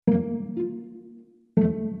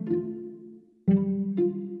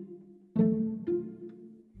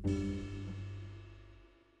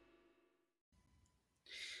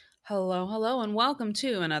hello, and welcome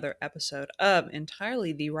to another episode of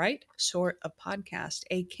Entirely the Right Sort of Podcast,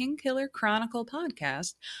 a King Killer Chronicle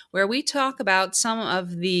podcast where we talk about some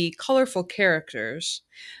of the colorful characters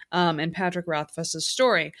in Patrick Rothfuss's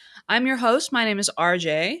story. I'm your host. My name is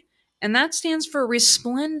RJ, and that stands for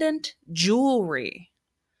Resplendent Jewelry.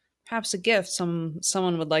 Perhaps a gift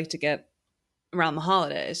someone would like to get around the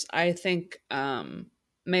holidays. I think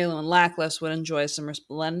Melo and Lackless would enjoy some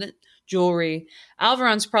resplendent jewelry.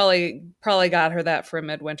 Alveron's probably got her that for a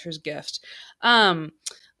midwinter's gift.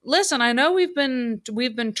 Listen, I know we've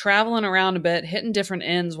been traveling around a bit, hitting different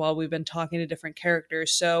ends while we've been talking to different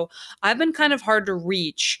characters. So I've been kind of hard to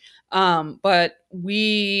reach. But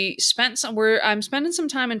I'm spending some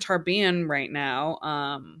time in Tarbean right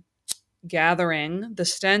now. Gathering. The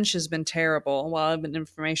stench has been terrible while I've been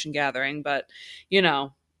information gathering, but you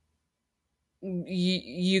know,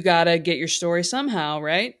 you gotta get your story somehow,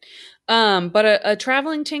 right? But a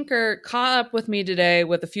traveling tinker caught up with me today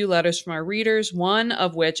with a few letters from our readers, one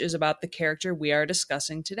of which is about the character we are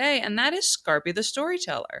discussing today, and that is Scarpy the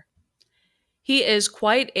Storyteller. He is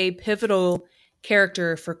quite a pivotal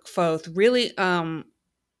character for Kvothe, really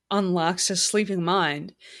unlocks his sleeping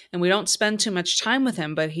mind, and we don't spend too much time with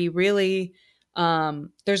him, but he really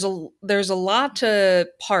there's a lot to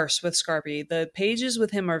parse with Scarpy. The pages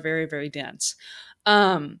with him are very, very dense.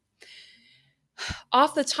 Off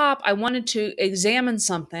the top, I wanted to examine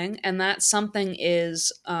something, and that something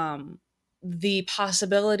is the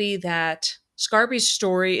possibility that Scarpy's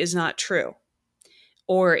story is not true,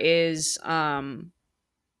 or is hiding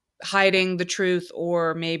the truth,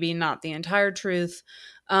 or maybe not the entire truth,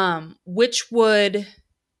 which would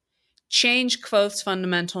change Kvothe's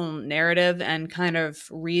fundamental narrative and kind of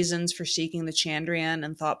reasons for seeking the Chandrian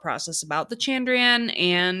and thought process about the Chandrian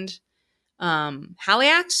and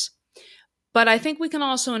Haliax. But I think we can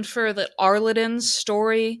also infer that Arlidin's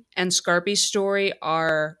story and Scarpy's story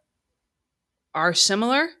are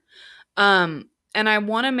similar. And I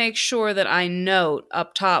want to make sure that I note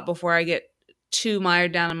up top before I get too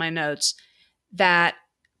mired down in my notes that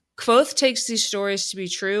Kvothe takes these stories to be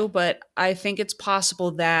true, but I think it's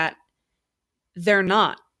possible that they're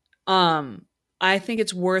not. I think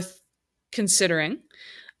it's worth considering.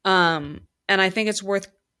 And I think it's worth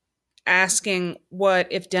asking what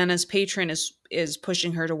if Denna's patron is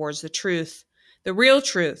pushing her towards the truth, the real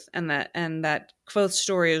truth, and that Kvothe's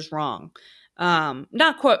story is wrong.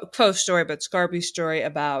 Not Kvothe's story, but Scarpy's story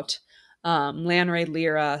about Lanray,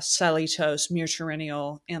 Lyra, Selitos,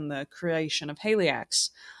 Myrtorinial, and the creation of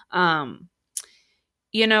Haliax.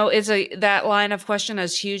 That line of question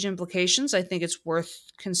has huge implications. I think it's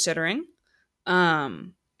worth considering.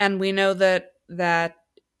 And we know that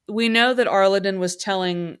Arlidin was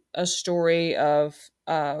telling a story of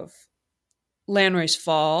Lanray's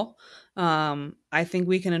fall. I think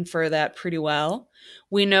we can infer that pretty well.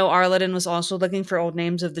 We know Arlidin was also looking for old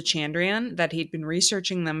names of the Chandrian, that he'd been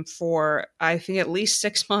researching them for, I think, at least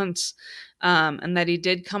 6 months, and that he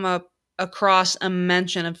did come up across a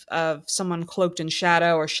mention of someone cloaked in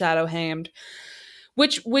shadow or shadow-hamed,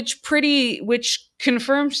 which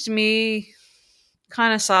confirms to me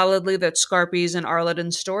kind of solidly that Scarpy's and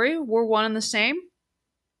Arlidin's story were one and the same.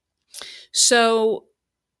 So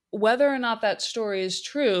whether or not that story is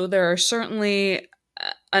true, there are certainly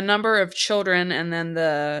a number of children and then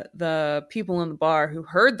the people in the bar who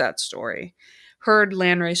heard that story, heard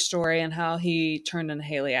Lanray's story and how he turned into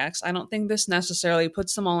Haliax. I don't think this necessarily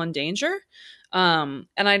puts them all in danger. And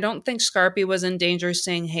I don't think Scarpy was in danger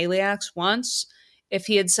saying Haliax once. If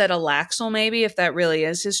he had said Alaxel, maybe, if that really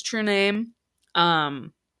is his true name,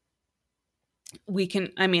 I'm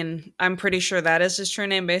pretty sure that is his true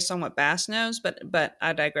name based on what Bass knows, but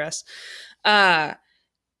I digress.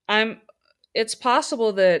 It's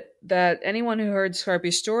possible that anyone who heard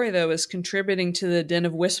Scarpy's story, though, is contributing to the din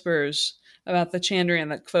of whispers about the Chandrian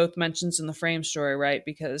that Kvothe mentions in the frame story, right?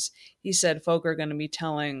 Because he said folk are going to be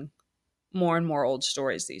telling more and more old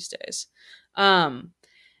stories these days.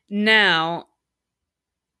 Now,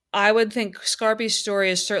 I would think Scarpy's story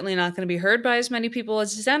is certainly not going to be heard by as many people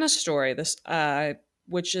as Denna's story,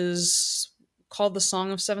 which is called The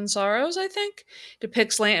Song of Seven Sorrows, I think,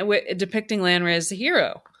 depicting Lanray as the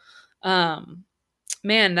hero.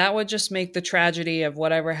 Man, that would just make the tragedy of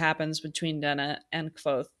whatever happens between Denna and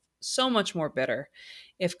Kvothe so much more bitter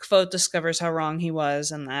if Kvothe discovers how wrong he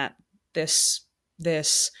was and that this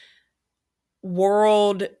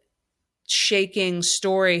world-shaking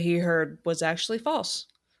story he heard was actually false.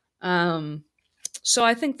 So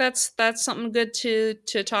I think that's something good to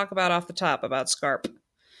talk about off the top about Scarp.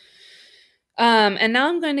 And now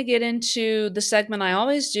I'm going to get into the segment I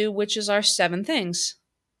always do, which is our 7 things.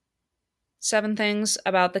 7 things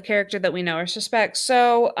about the character that we know or suspect.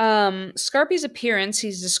 So, Scarpy's appearance,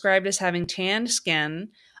 he's described as having tanned skin,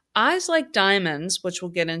 eyes like diamonds, which we'll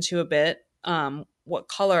get into a bit, what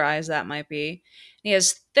color eyes that might be. He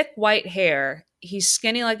has thick white hair. He's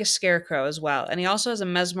skinny like a scarecrow as well. And he also has a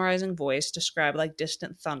mesmerizing voice described like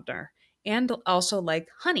distant thunder and also like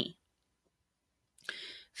honey.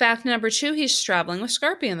 Fact number 2, he's traveling with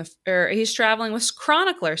he's traveling with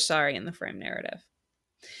Chronicler, in the frame narrative.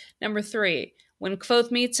 Number 3, when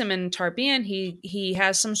Kvothe meets him in Tarbean, he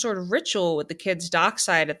has some sort of ritual with the kids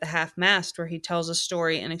dockside at the half-mast where he tells a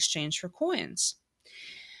story in exchange for coins.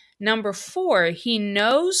 Number 4, he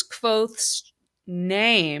knows Kvothe's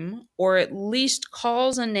name, or at least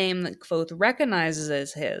calls a name that Kvothe recognizes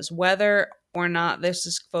as his, whether or not this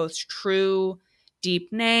is Kvothe's true,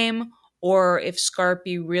 deep name, or if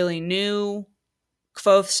Scarpy really knew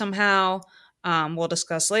Kvothe somehow, we'll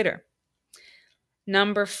discuss later.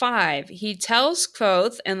 Number 5, he tells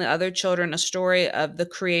Kvothe and the other children a story of the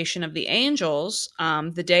creation of the angels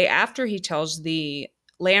the day after he tells the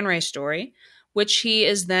Lanray story, which he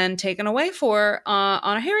is then taken away for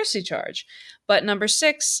on a heresy charge. But number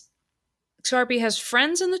 6, Scarpy has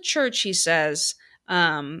friends in the church, he says,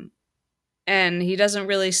 and he doesn't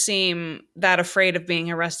really seem that afraid of being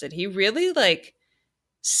arrested. He really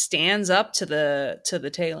stands up to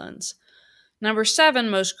the Talons. Number 7,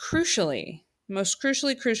 most crucially,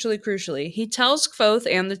 he tells Kvothe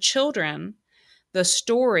and the children the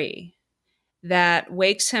story that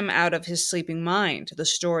wakes him out of his sleeping mind, the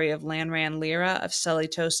story of Lanray and Lyra, of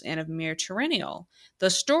Selitos, and of Mir Terenial.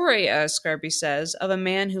 The story, as Scarpy says, of a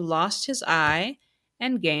man who lost his eye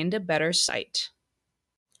and gained a better sight.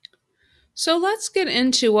 So let's get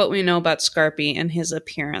into what we know about Scarpy and his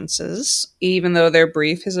appearances, even though they're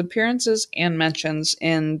brief, his appearances and mentions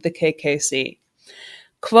in the KKC.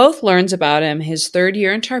 Kvothe learns about him his 3rd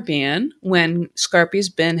year in Tarbean, when Scarpy's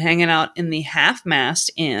been hanging out in the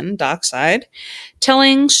half-mast inn, dockside,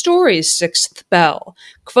 telling stories, 6th bell.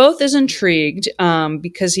 Kvothe is intrigued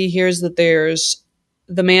because he hears that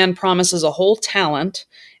the man promises a whole talent.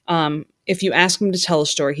 If you ask him to tell a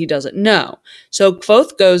story, he doesn't know. So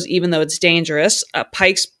Kvothe goes, even though it's dangerous,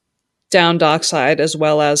 pikes down dockside, as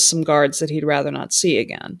well as some guards that he'd rather not see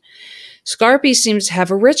again. Scarpy seems to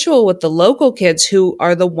have a ritual with the local kids who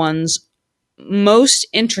are the ones most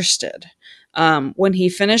interested. When he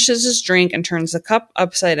finishes his drink and turns the cup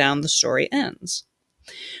upside down, the story ends.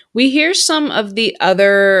 We hear some of the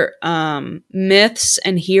other myths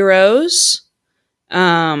and heroes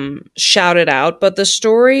shouted out, but the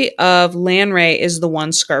story of Lanray is the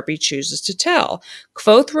one Scarpy chooses to tell.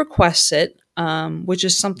 Kvothe requests it, which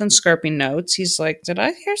is something Scarpy notes. He's like, did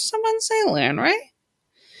I hear someone say Lanray?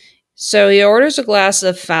 So he orders a glass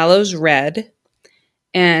of Fallows Red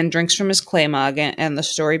and drinks from his clay mug, and the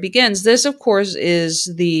story begins. This, of course,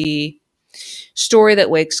 is the story that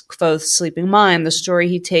wakes Kvothe's sleeping mind, the story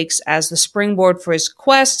he takes as the springboard for his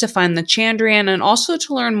quest to find the Chandrian and also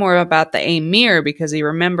to learn more about the Amir, because he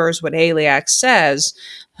remembers what Aliak says,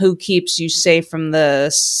 who keeps you safe from the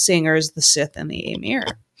Singers, the Sith, and the Amir.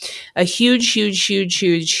 A huge, huge, huge,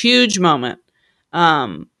 huge, huge moment.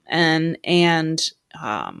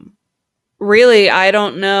 Really, I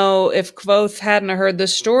don't know if Kvothe hadn't heard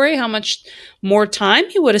this story, how much more time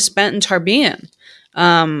he would have spent in Tarbean.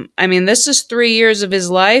 This is 3 years of his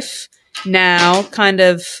life now, kind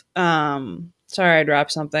of, sorry, I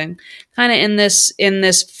dropped something, kind of in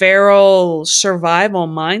this feral survival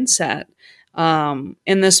mindset,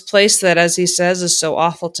 in this place that, as he says, is so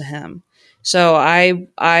awful to him. So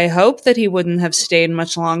I hope that he wouldn't have stayed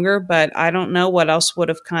much longer, but I don't know what else would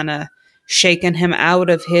have kind of shaken him out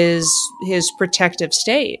of his protective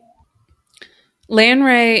state.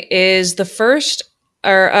 Lanray is the first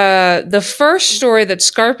story that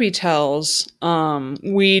Scarpy tells.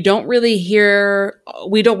 We don't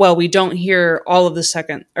hear all of the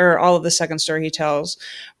second story he tells,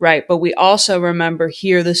 right? But we also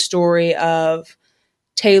hear the story of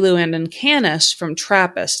Tehlu and Encanis from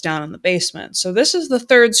Trappist down in the basement. So this is the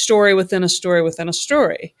 3rd story within a story within a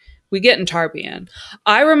story we get in Tarbean.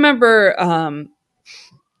 I remember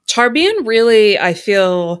Tarbean really, I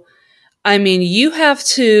feel, when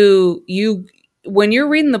you're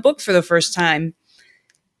reading the book for the first time,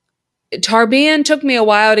 Tarbean took me a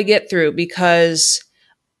while to get through because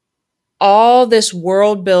all this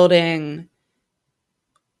world building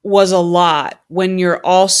was a lot when you're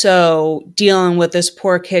also dealing with this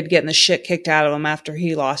poor kid getting the shit kicked out of him after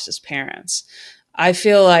he lost his parents. I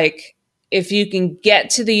feel like if you can get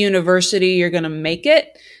to the university, you're going to make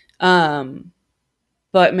it. But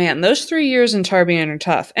man, those 3 years in Tarbean are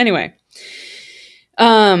tough. Anyway,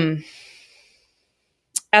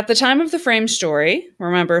 At the time of the frame story,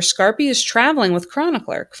 remember, Scarpy is traveling with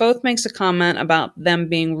Chronicler. Kvothe makes a comment about them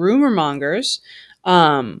being rumor mongers,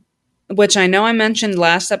 which I know I mentioned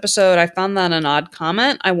last episode. I found that an odd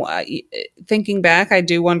comment. Thinking back, I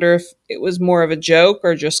do wonder if it was more of a joke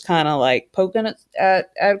or just kind of like poking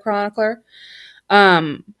at Chronicler.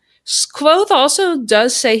 Kvothe also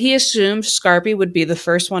does say he assumed Scarpy would be the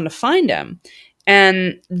first one to find him.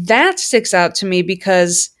 And that sticks out to me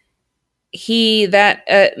because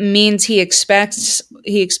means he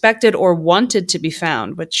expected or wanted to be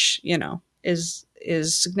found, which, is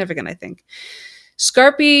significant, I think.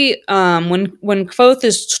 Scarpy, when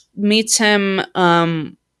Kvothe meets him,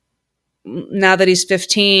 now that he's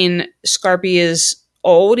 15, Scarpy is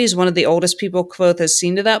old. He's one of the oldest people Kvothe has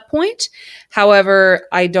seen to that point. However,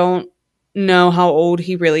 I don't know how old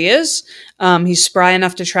he really is. He's spry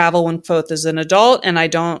enough to travel when Kvothe is an adult, and I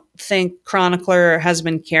don't think Chronicler has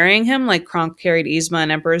been carrying him like Kronk carried Yzma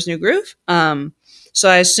in Emperor's New Groove. So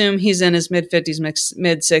I assume he's in his mid-50s,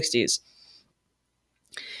 mid-60s.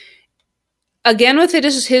 Again, with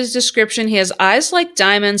his description, he has eyes like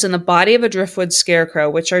diamonds and the body of a driftwood scarecrow,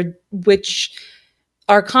 which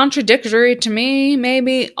are contradictory to me,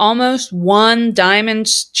 maybe. Almost one, diamond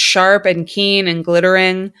sharp and keen and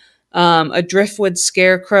glittering. A driftwood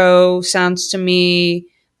scarecrow sounds to me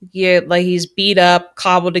like he's beat up,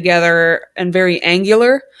 cobbled together, and very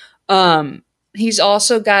angular. He's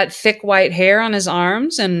also got thick white hair on his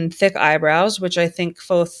arms and thick eyebrows, which I think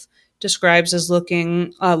Kvothe describes as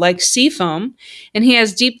looking like sea foam, and he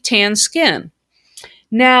has deep tan skin.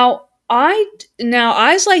 Now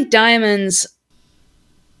eyes like diamonds.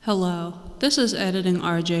 Hello, this is editing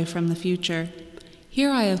RJ from the future. Here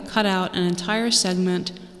I have cut out an entire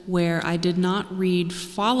segment where I did not read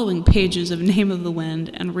following pages of Name of the Wind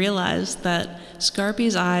and realized that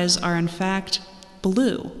Scarpy's eyes are in fact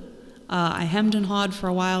blue. I hemmed and hawed for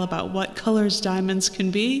a while about what colors diamonds can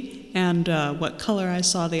be and what color I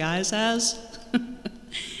saw the eyes as.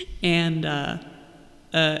 And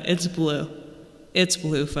it's blue. It's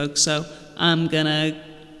blue, folks. So I'm gonna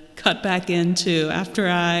cut back into after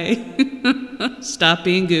I stop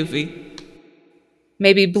being goofy.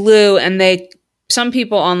 Maybe blue, and some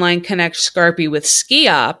people online connect Scarpy with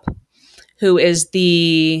Skiop, who is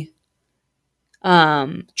the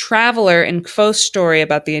traveler in Kvothe's story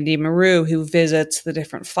about the Indi Maru who visits the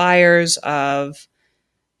different fires of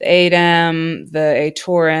the Adem, the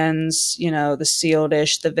Aetorans, the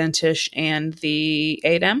Sealedish, the Vintish, and the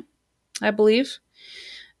Adem, I believe.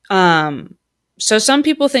 So some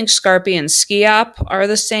people think Scarpy and Skiop are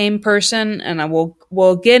the same person, and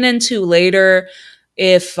we'll get into later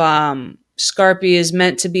if Scarpy is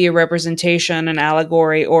meant to be a representation, an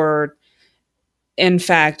allegory, or in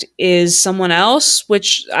fact is someone else,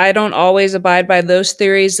 which I don't always abide by those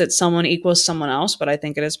theories that someone equals someone else, but I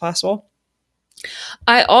think it is possible.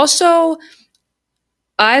 I also,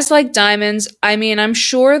 eyes like diamonds, I mean, I'm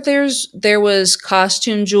sure there was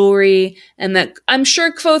costume jewelry, and that I'm sure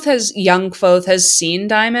young Kvothe has seen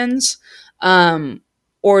diamonds,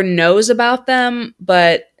 or knows about them,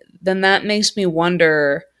 but then that makes me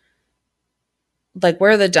wonder, like,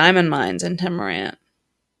 where are the diamond mines in Temerant?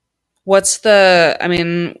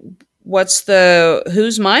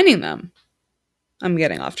 Who's mining them? I'm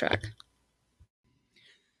getting off track.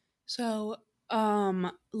 So,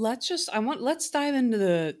 let's dive into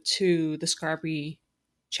the Scarpy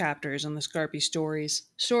chapters and the Scarpy stories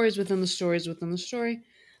within the stories within the story.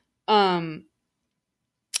 And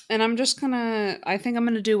I think I'm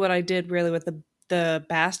gonna do what I did really with the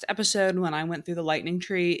Bast episode when I went through the lightning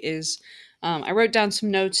tree is, I wrote down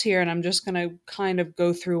some notes here, and I'm just gonna kind of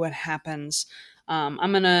go through what happens.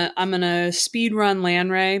 I'm gonna speed run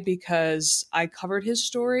Lanray because I covered his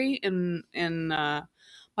story in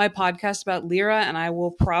my podcast about Lyra, and I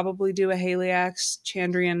will probably do a Haliax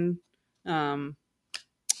Chandrian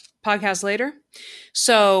podcast later.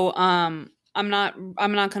 So I'm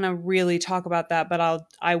not gonna really talk about that, but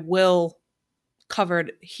I will cover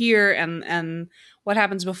it here and what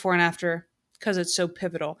happens before and after, because it's so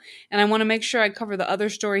pivotal. And I want to make sure I cover the other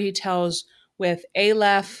story he tells with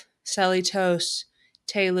Aleph, Selitos,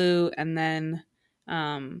 Telu, and then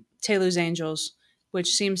Telu's Angels,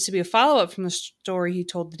 which seems to be a follow-up from the story he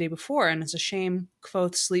told the day before, and it's a shame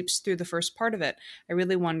Kvothe sleeps through the first part of it. I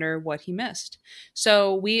really wonder what he missed.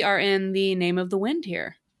 So we are in the Name of the Wind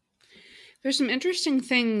here. There's some interesting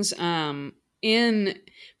things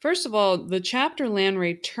first of all, the chapter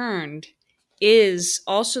Lanray turned is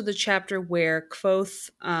also the chapter where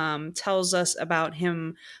Kvothe tells us about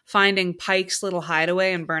him finding Pike's little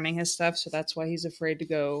hideaway and burning his stuff, so that's why he's afraid to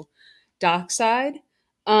go dockside.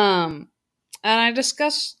 And I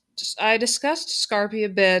discussed I discussed Scarpy a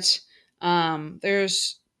bit.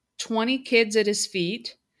 There's 20 kids at his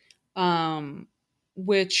feet, um,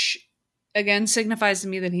 which again signifies to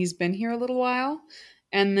me that he's been here a little while.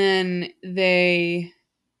 And then they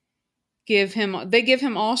give him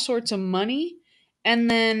all sorts of money, and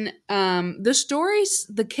then the stories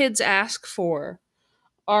the kids ask for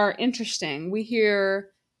are interesting. We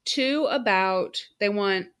hear two about they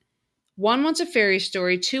want one wants a fairy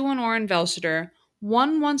story, two want Oren Velsider,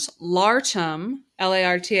 one wants Lartam,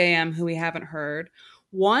 Lartam, who we haven't heard.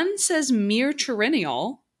 One says Mir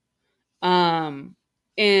Terrennial, um,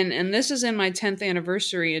 and this is in my 10th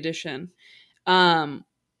anniversary edition, um,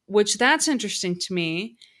 which that's interesting to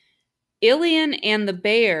me. Ilian and the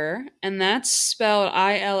bear, and that's spelled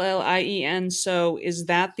Illien. So is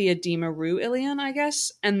that the Edema Rue Ilian, I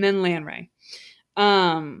guess? And then Lanray.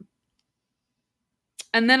 Um,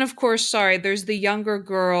 and then, of course, sorry, there's the younger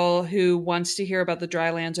girl who wants to hear about the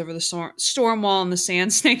dry lands over the storm wall and the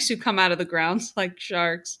sand snakes who come out of the grounds like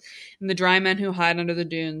sharks, and the dry men who hide under the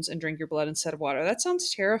dunes and drink your blood instead of water. That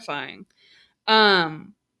sounds terrifying.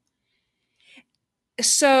 Um,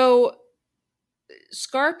 so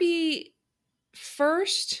Scarpy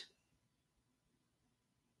first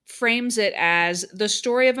frames it as the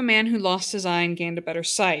story of a man who lost his eye and gained a better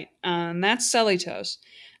sight. That's Celitos.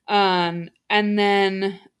 And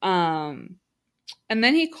then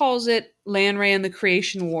he calls it Lanray and the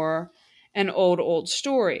Creation War, an old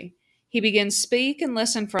story. He begins, "Speak and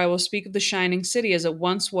listen, for I will speak of the shining city as it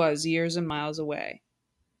once was, years and miles away."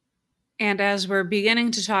 And as we're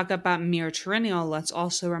beginning to talk about Mir Terrennial, let's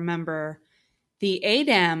also remember the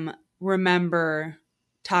Adem remember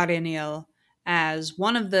Tarennial as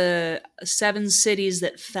one of the 7 cities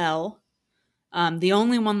that fell, the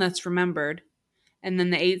only one that's remembered. And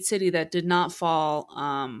then the 8th city that did not fall,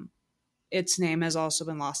 its name has also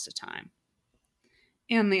been lost to time.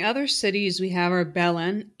 And the other cities we have are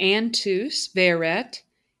Belen, Antus, Veret,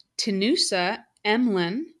 Tenusa,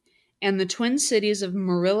 Emlyn, and the twin cities of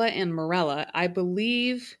Marilla and Morella. I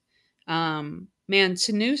believe,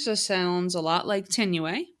 Tenusa sounds a lot like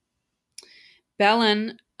Tinue.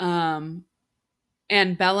 Belen, and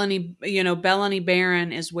Bellany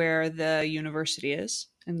Baron is where the university is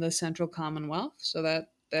in the Central Commonwealth. So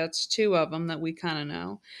that's 2 of them that we kind of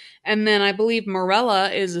know. And then I believe Morella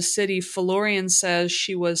is a city Felurian says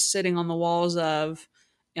she was sitting on the walls of,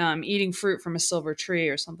 eating fruit from a silver tree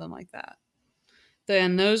or something like that.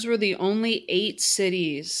 Then those were the only 8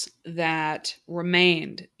 cities that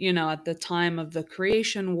remained, at the time of the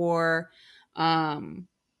Creation War,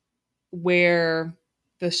 where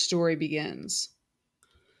the story begins.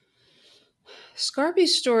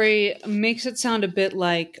 Scarpy's story makes it sound a bit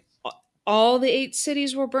like all the 8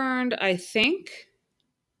 cities were burned, I think.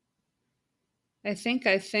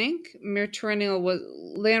 Mir Terrennial was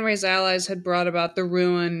Lanray's allies had brought about the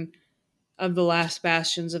ruin of the last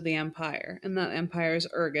bastions of the Empire, and that empire is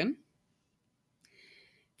Urgan.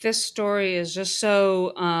 This story is just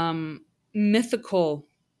so mythical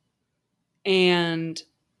and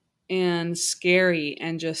scary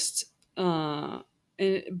and just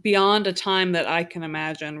beyond a time that I can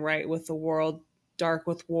imagine, right, with the world dark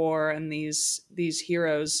with war and these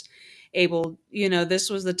heroes able, this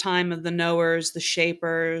was the time of the knowers, the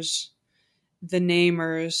shapers, the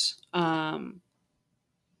namers,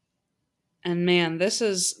 and man, this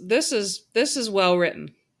is well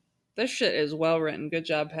written. This shit is well written. Good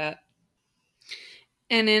job, Pat.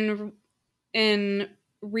 And in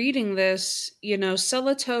reading this,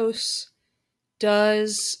 Celitos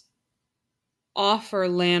does offer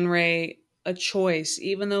Lanray a choice,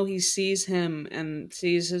 even though he sees him and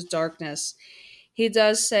sees his darkness. He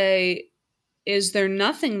does say, "Is there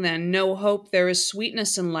nothing then? No hope? There is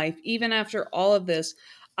sweetness in life. Even after all of this,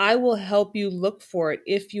 I will help you look for it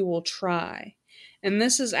if you will try." And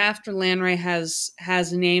this is after Lanray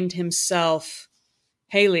has named himself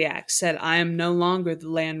Haliax, said, "I am no longer the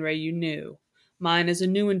Lanray you knew. Mine is a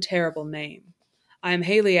new and terrible name. I am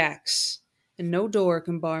Haliax, and no door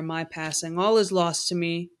can bar my passing. All is lost to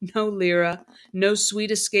me. No Lyra, no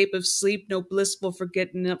sweet escape of sleep, no blissful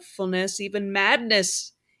forgetfulness, even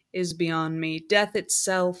madness is beyond me. Death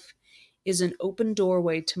itself is an open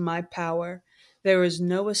doorway to my power. There is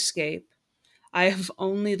no escape. I have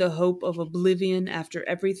only the hope of oblivion after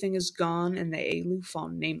everything is gone and the Aelu fall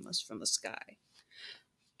nameless from the sky."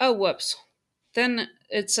 Oh, whoops. Then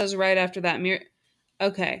it says right after that,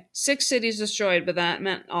 okay, 6 cities destroyed, but that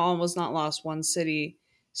meant all was not lost. 1 city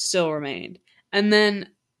still remained. And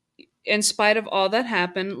then, in spite of all that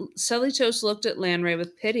happened, Celitos looked at Lanray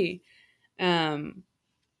with pity, and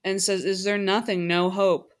says, "Is there nothing, no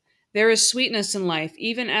hope? There is sweetness in life.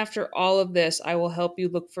 Even after all of this, I will help you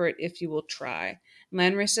look for it if you will try.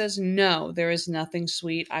 Lanray says, no, there is nothing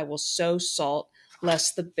sweet. I will sow salt,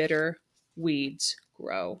 lest the bitter weeds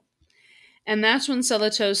grow. And that's when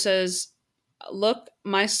Selato says, look,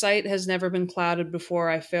 my sight has never been clouded before.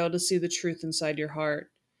 I fail to see the truth inside your heart.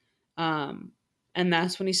 Um, and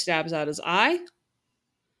that's when he stabs out his eye.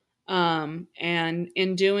 And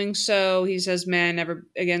in doing so, he says, may I never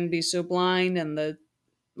again be so blind. And the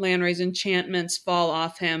Lanray's enchantments fall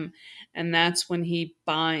off him. And that's when he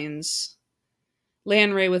binds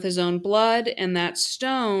Lanray with his own blood. And that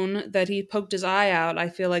stone that he poked his eye out, I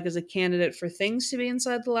feel like is a candidate for things to be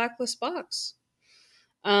inside the Lackless box.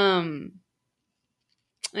 And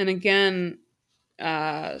again,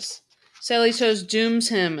 Selitos dooms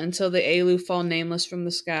him until the Elu fall nameless from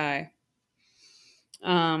the sky.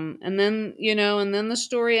 And then, and then the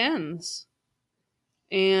story ends.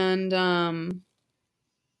 And,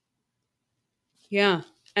 yeah.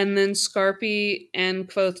 And then Scarpy and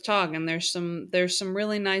Kvothe talk, and there's some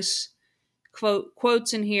really nice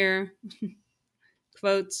quotes in here.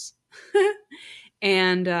 Quotes.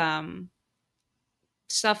 And,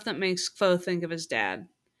 stuff that makes Kvothe think of his dad.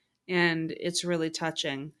 And it's really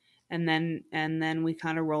touching. And then we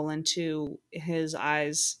kind of roll into his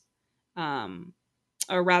eyes, or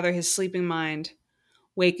rather his sleeping mind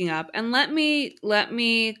waking up. And let me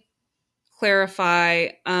clarify,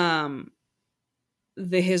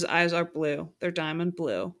 his eyes are blue. They're diamond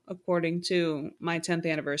blue, according to my 10th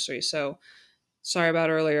anniversary. So sorry about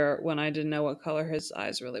earlier when I didn't know what color his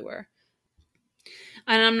eyes really were.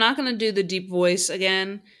 And I'm not going to do the deep voice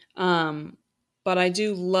again, but I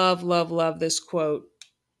do love this quote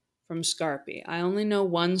from Scarpy. I only know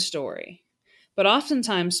one story, but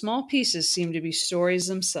oftentimes small pieces seem to be stories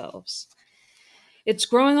themselves. It's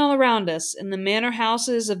growing all around us, in the manor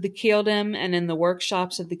houses of the Keeldem and in the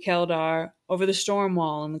workshops of the Keldar, over the storm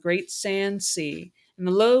wall and the great sand sea, in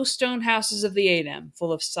the low stone houses of the Adem,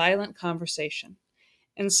 full of silent conversation.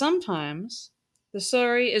 And sometimes the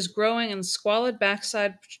story is growing in squalid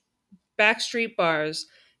backstreet bars,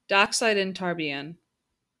 dockside in Tarbian.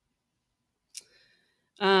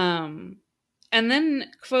 And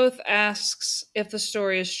then Kvothe asks if the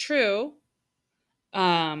story is true.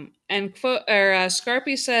 And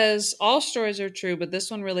Scarpy says all stories are true, but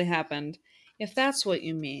this one really happened. If that's what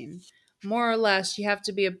you mean, more or less, you have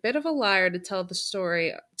to be a bit of a liar to tell a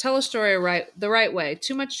story the right way.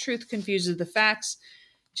 Too much truth confuses the facts.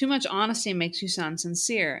 Too much honesty makes you sound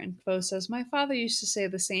sincere. And Kvothe says, my father used to say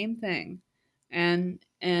the same thing, and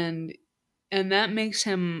that makes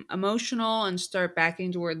him emotional and start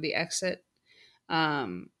backing toward the exit.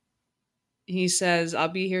 He says, I'll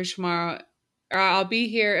be here tomorrow. Or I'll be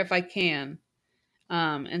here if I can.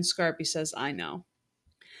 And Scarpy says, I know.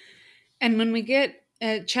 And when we get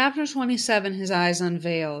at chapter 27, his eyes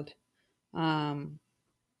unveiled. Sorry,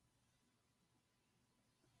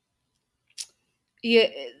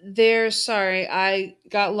 I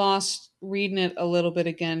got lost reading it a little bit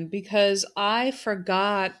again because I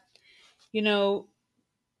forgot, Kvothe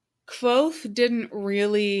didn't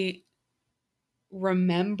really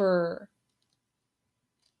remember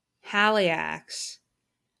Haliax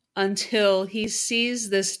until he sees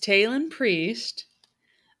this Talon priest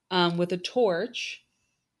with a torch,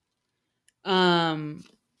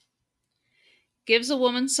 gives a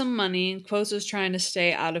woman some money, and Kvothe is trying to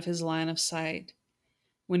stay out of his line of sight.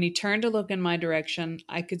 When he turned to look in my direction,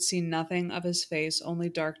 I could see nothing of his face, only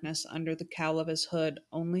darkness under the cowl of his hood,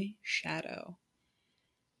 only shadow.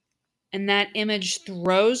 And that image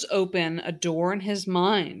throws open a door in his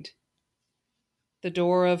mind. The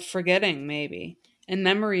door of forgetting, maybe. And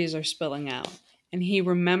memories are spilling out. And he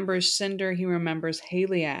remembers Cinder, he remembers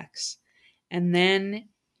Haliax. And then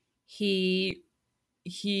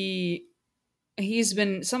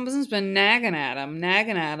someone's been nagging at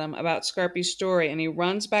him about Scarpy's story, and he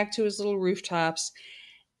runs back to his little rooftops,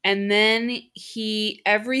 and then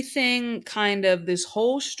everything kind of, this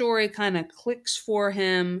whole story kind of clicks for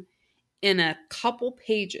him in a couple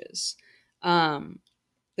pages.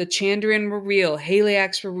 The Chandrian were real,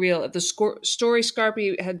 Haliax were real. If the story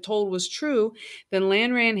Scarpy had told was true, then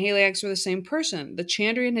Lanray and Haliax were the same person. The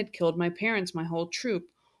Chandrian had killed my parents, my whole troop.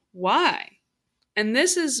 Why? And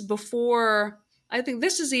this is before, I think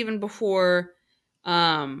this is even before,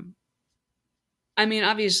 obviously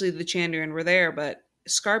the Chandrian were there, but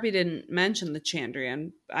Scarpy didn't mention the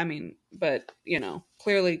Chandrian. But,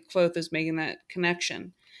 clearly Kvothe is making that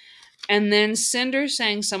connection. And then Cinder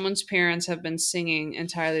saying someone's parents have been singing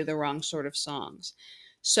entirely the wrong sort of songs.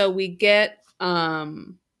 So we get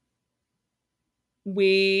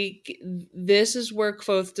we this is where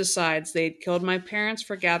Kvothe decides they'd killed my parents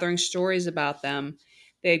for gathering stories about them.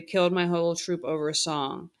 They'd killed my whole troop over a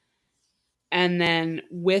song. And then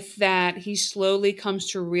with that, he slowly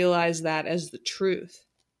comes to realize that as the truth.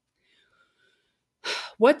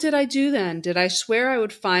 What did I do then? Did I swear I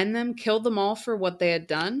would find them, kill them all for what they had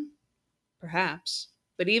done? Perhaps.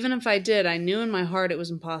 But even if I did, I knew in my heart it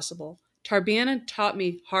was impossible. Tarbean had taught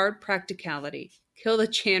me hard practicality. Kill the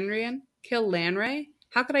Chandrian? Kill Lanray?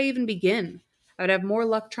 How could I even begin? I would have more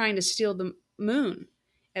luck trying to steal the moon.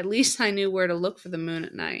 At least I knew where to look for the moon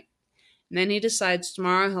at night. And then he decides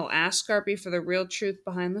tomorrow he'll ask Scarpy for the real truth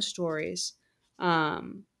behind the stories,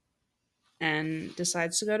 and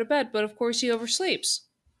decides to go to bed. But of course, he oversleeps.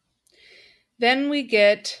 Then we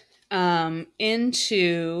get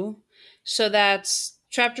into, so that's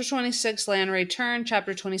chapter 26, Lanray turned,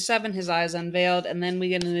 chapter 27, his eyes unveiled, and then we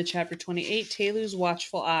get into chapter 28, Telu's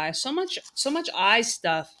watchful eye. So much eye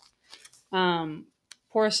stuff. Poor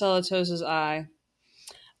Celatos's eye.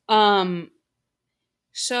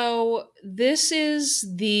 So this is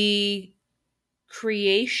the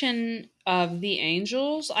creation of the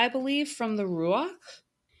angels, I believe, from the Ruach.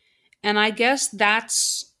 And I guess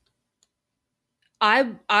that's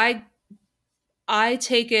I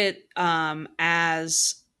take it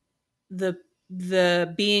as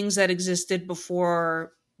the beings that existed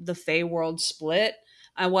before the Fey world split.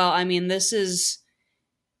 Well, I mean, it's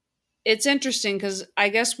interesting because I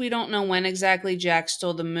guess we don't know when exactly Jack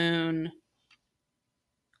stole the moon.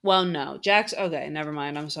 Well, no, okay, never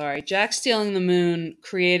mind. I'm sorry. Jack stealing the moon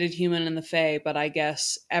created human and the Fae, but I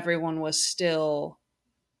guess everyone was still.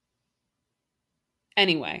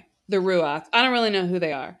 Anyway, the Ruach. I don't really know who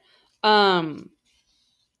they are.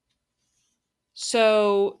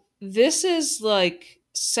 So this is like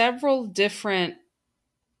several different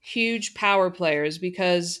huge power players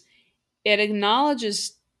because it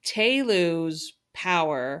acknowledges Telu's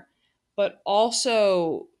power, but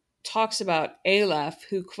also talks about Aleph,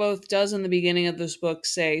 who Kvothe does in the beginning of this book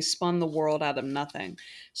say spun the world out of nothing.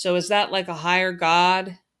 So is that like a higher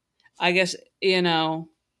god? I guess, anyway,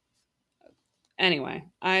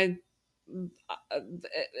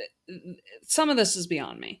 some of this is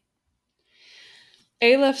beyond me.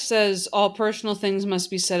 Aleph says all personal things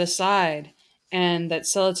must be set aside, and that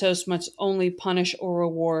Celatos must only punish or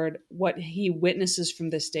reward what he witnesses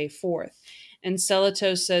from this day forth. And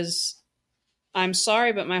Celatos says, I'm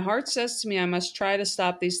sorry, but my heart says to me I must try to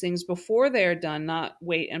stop these things before they are done, not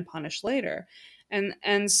wait and punish later.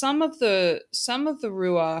 And some of the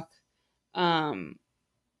Ruach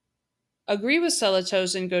agree with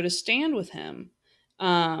Celatos and go to stand with him.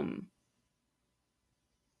 And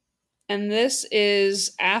this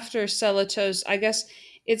is after Celatos. I guess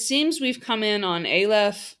it seems we've come in on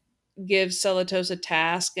Aleph gives Celatos a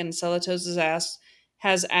task, and Celatos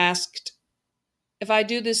has asked, if I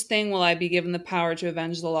do this thing, will I be given the power to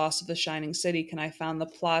avenge the loss of the Shining City? Can I found the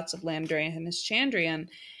plots of Landrain and his Chandrian?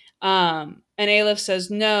 And Aleph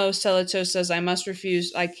says, no. Celatos says, I must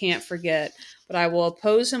refuse. I can't forget. But I will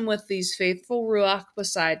oppose him with these faithful Ruach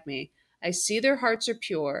beside me. I see their hearts are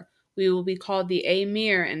pure. We will be called the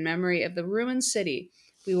Amir in memory of the ruined city.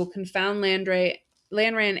 We will confound Landrain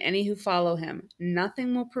and any who follow him.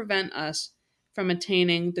 Nothing will prevent us from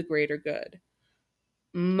attaining the greater good.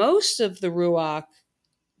 Most of the Ruach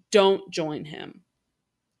don't join him.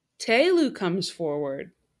 Telu comes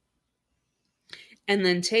forward. And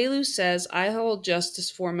then Telu says, I hold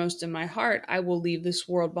justice foremost in my heart. I will leave this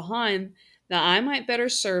world behind that I might better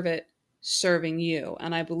serve it, serving you.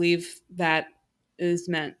 And I believe that is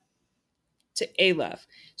meant to Aleph.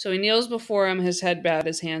 So he kneels before him, his head bowed,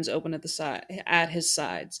 his hands open at his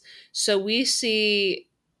sides. So we see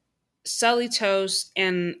Celatos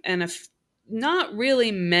and not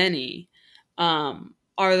really many are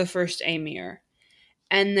the first Amir.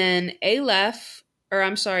 And then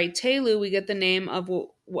Telu, we get the name of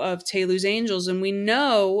Telu's angels, and we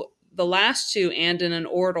know the last two, Andon and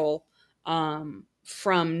Ordle,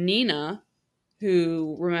 from Nina,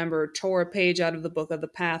 who, remember, tore a page out of the Book of the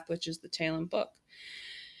Path, which is the Talon book.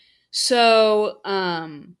 So,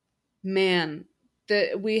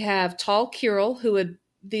 we have Tal Kirill,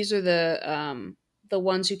 these are the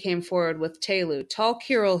ones who came forward with Telu. Tal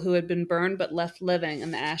Kirill, who had been burned but left living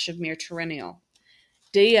in the ash of Mir Terrenial.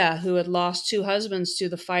 Dia, who had lost 2 husbands to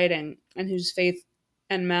the fighting, and whose face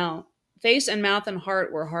and mouth and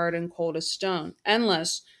heart were hard and cold as stone.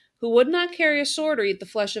 Endless, who would not carry a sword or eat the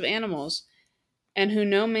flesh of animals, and who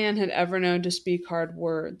no man had ever known to speak hard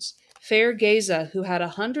words. Fair Geza, who had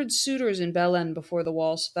 100 suitors in Belen before the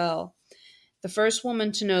walls fell. The first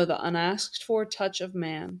woman to know the unasked-for touch of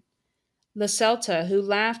man. Lyselta, who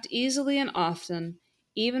laughed easily and often,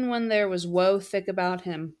 even when there was woe thick about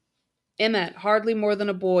him. Emmet, hardly more than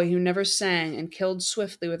a boy who never sang and killed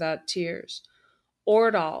swiftly without tears.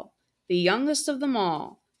 Ordal, the youngest of them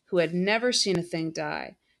all, who had never seen a thing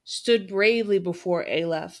die, stood bravely before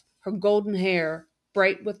Aleph, her golden hair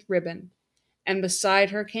bright with ribbon, and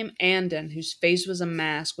beside her came Andon, whose face was a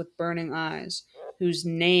mask with burning eyes, whose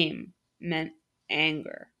name meant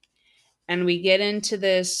anger. And we get into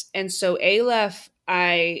this, and so Aleph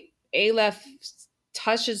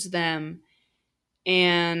touches them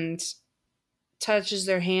and touches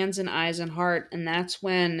their hands and eyes and heart, and that's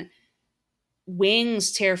when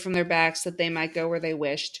wings tear from their backs that they might go where they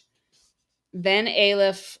wished. Then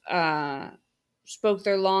Aleph spoke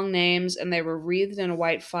their long names, and they were wreathed in a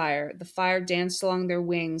white fire. The fire danced along their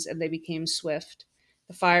wings, and they became swift.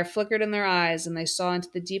 The fire flickered in their eyes, and they saw into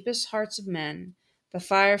the deepest hearts of men. The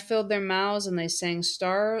fire filled their mouths, and they sang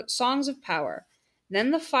songs of power.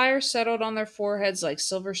 Then the fire settled on their foreheads like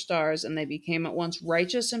silver stars, and they became at once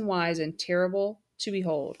righteous and wise and terrible to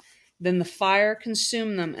behold. Then the fire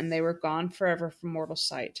consumed them, and they were gone forever from mortal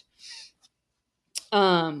sight.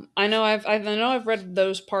 I know I've read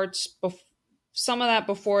those parts, some of that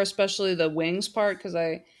before, especially the wings part, because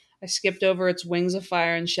I skipped over its wings of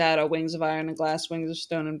fire and shadow, wings of iron and glass, wings of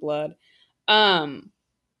stone and blood.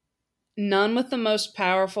 None with the most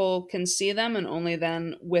powerful can see them, and only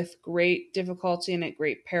then, with great difficulty and at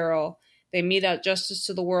great peril, they mete out justice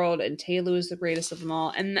to the world. And Telu is the greatest of them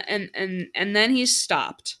all. And then he's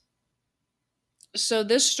stopped. So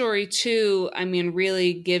this story too, I mean,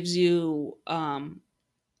 really gives you a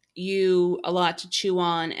lot to chew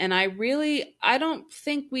on. And I don't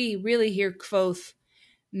think we really hear Kvothe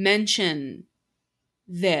mention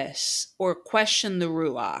this or question the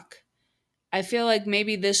Ruach. I feel like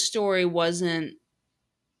maybe this story wasn't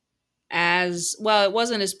as well, it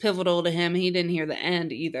wasn't as pivotal to him. He didn't hear the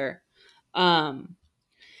end either. And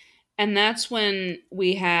that's when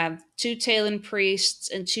we have two Talon priests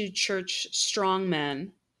and two church strongmen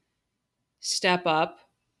step up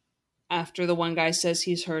after the one guy says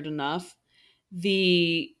he's heard enough.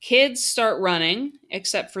 The kids start running,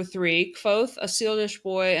 except for three: Kvothe, a Sealdish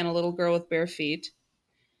boy, and a little girl with bare feet.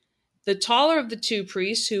 The taller of the two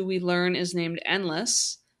priests, who we learn is named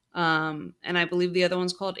Endless, and I believe the other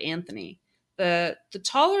one's called Anthony. The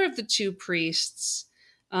taller of the two priests,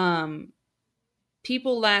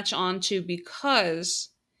 people latch onto because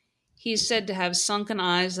he's said to have sunken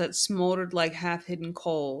eyes that smoldered like half-hidden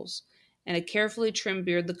coals, and a carefully trimmed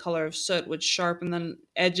beard the color of soot, which sharpened the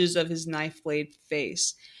edges of his knife-blade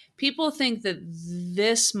face. People think that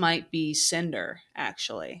this might be Cinder,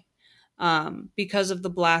 actually, because of the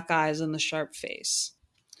black eyes and the sharp face.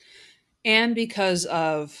 And because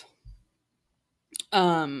of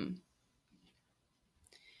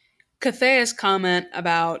Cathea's comment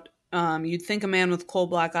about you'd think a man with coal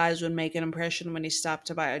black eyes would make an impression when he stopped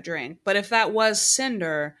to buy a drink. But if that was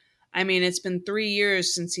Cinder, I mean, it's been 3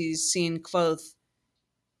 years since he's seen Kvothe.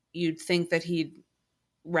 You'd think that he'd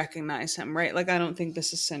recognize him, right? Like, I don't think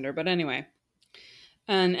this is Cinder, but anyway.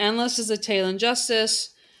 And Endless is a Talon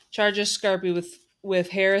justice, charges Scarpy with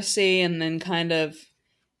heresy, and then kind of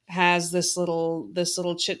has this little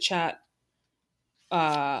chit chat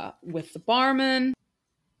with the barman.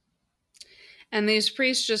 And these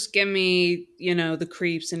priests just give me, the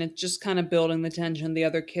creeps, and it's just kind of building the tension. The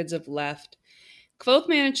other kids have left. Kvothe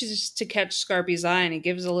manages to catch Scarpy's eye, and he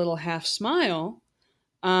gives a little half smile.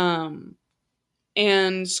 And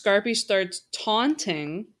Scarpy starts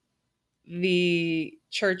taunting the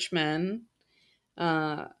churchmen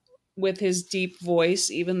with his deep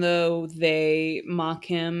voice, even though they mock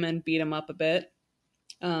him and beat him up a bit.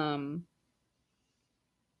 And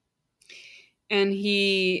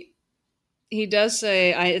he does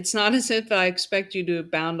say, it's not as if I expect you to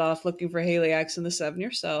bound off looking for Haliax in the Seven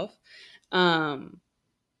yourself. And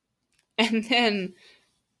then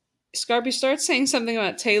Scarpy starts saying something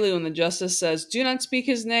about Telu, and the justice says, do not speak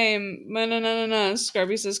his name. No.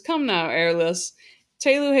 Scarpy says, come now, Airless.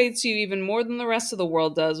 Telu hates you even more than the rest of the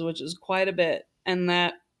world does, which is quite a bit. And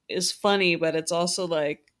that is funny, but it's also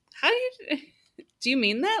like, do you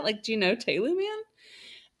mean that? Like, do you know Telu, man?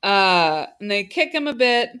 And they kick him a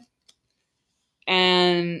bit.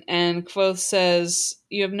 And Kvothe says,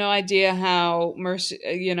 you have no idea how mercy,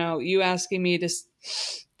 you asking me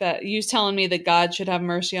that you telling me that God should have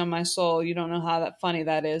mercy on my soul. You don't know how funny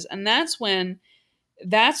that is. And that's when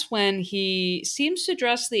he seems to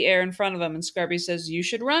address the air in front of him. And Scarpy says, you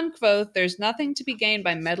should run, Kvothe. There's nothing to be gained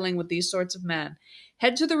by meddling with these sorts of men.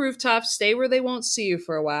 Head to the rooftop, stay where they won't see you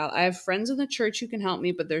for a while. I have friends in the church who can help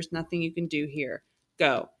me, but there's nothing you can do here.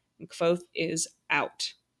 Go. And Kvothe is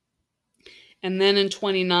out. And then in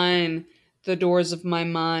 29, the doors of my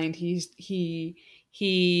mind, he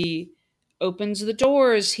opens the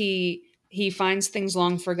doors. He finds things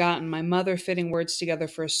long forgotten. My mother fitting words together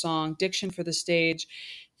for a song, diction for the stage,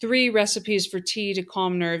 3 recipes for tea to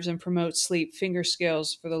calm nerves and promote sleep, finger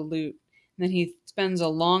scales for the lute. And then he spends a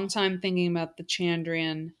long time thinking about the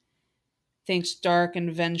Chandrian, thinks dark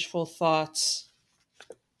and vengeful thoughts.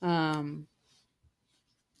 And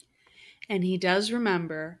he does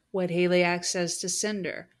remember what Haliax says to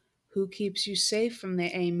Cinder. Who keeps you safe from the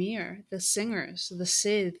Aemir, the singers, the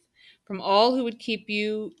Sith, from all who would keep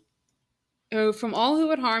you, or from all who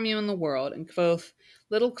would harm you in the world? And Kvothe,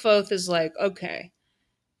 little Kvothe is like, okay,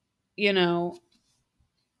 you know,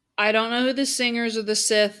 I don't know who the singers or the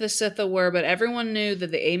Sitha were, but everyone knew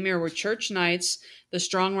that the Aemir were church knights, the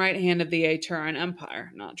strong right hand of the Aeturan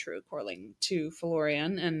Empire. Not true, according to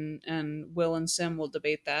Felurian, and Will and Sim will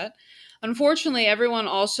debate that. Unfortunately, everyone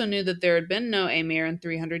also knew that there had been no Aemir in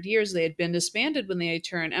 300 years. They had been disbanded when the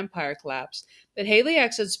Aeturan Empire collapsed, but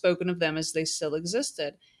Haliax had spoken of them as they still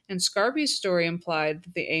existed. And Scarby's story implied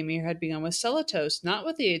that the Aemir had begun with Celatos, not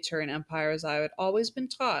with the Aeturan Empire as I had always been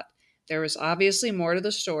taught. There was obviously more to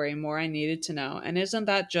the story, more I needed to know. And isn't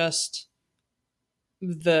that just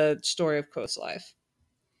the story of Kvothe's life?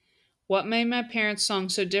 What made my parents' song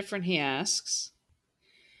so different, he asks.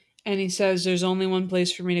 And he says, there's only one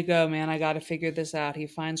place for me to go, man. I got to figure this out. He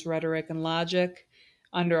finds rhetoric and logic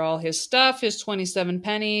under all his stuff, his 27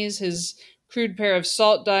 pennies, his crude pair of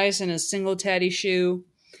salt dice, and his single tatty shoe.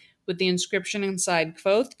 With the inscription inside,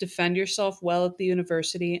 Kvothe, defend yourself well at the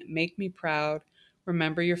university, make me proud.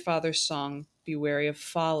 Remember your father's song, be wary of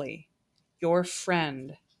folly. Your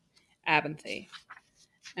friend, Abinthy.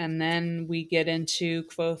 And then we get into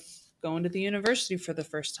Kvothe going to the university for the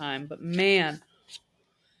first time. But man,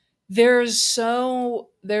 there's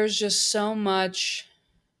just so much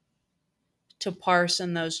to parse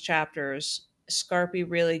in those chapters. Scarpy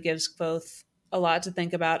really gives Kvothe a lot to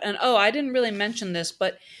think about. And I didn't really mention this,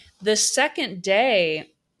 but the second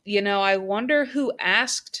day, I wonder who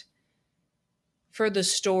asked for the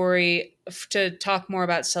story to talk more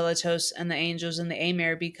about Celatos and the angels and the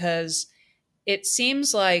Aemir, because it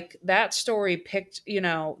seems like that story picked,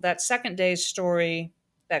 that second day's story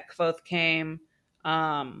that Kvothe came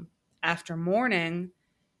after morning,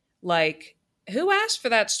 like, who asked for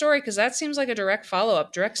that story? Because that seems like a direct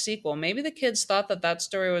follow-up, direct sequel. Maybe the kids thought that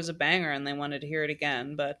story was a banger and they wanted to hear it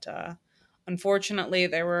again, but unfortunately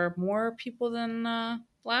there were more people than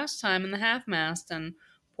last time in the half-mast, and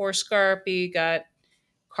poor Scarpy got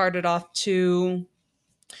carted off to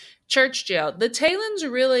church jail. The Talons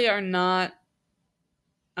really are not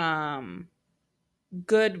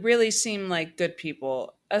good, really seem like good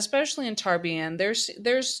people, especially in Tarbean.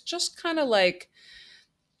 There's just kind of like,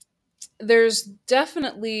 there's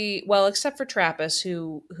definitely, well, except for Trappist,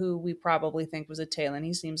 who we probably think was a Talon.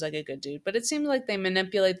 He seems like a good dude, but it seems like they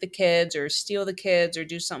manipulate the kids or steal the kids or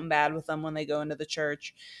do something bad with them when they go into the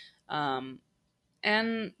church.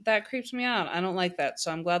 And that creeps me out. I don't like that.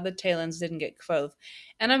 So I'm glad the Talons didn't get Kvothe.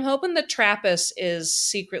 And I'm hoping that Trappist is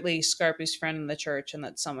secretly Scarpy's friend in the church and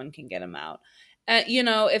that someone can get him out.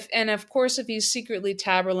 Of course, if he's secretly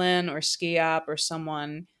Taborlin or Skiop or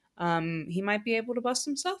someone, he might be able to bust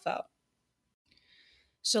himself out.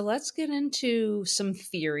 So let's get into some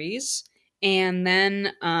theories. And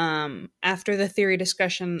then after the theory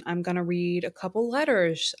discussion, I'm going to read a couple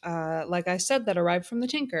letters, like I said, that arrived from the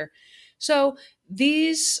Tinker. So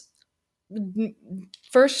these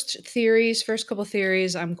first couple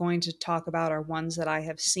theories I'm going to talk about are ones that I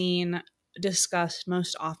have seen discussed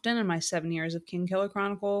most often in my 7 years of Kingkiller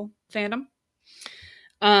Chronicle fandom.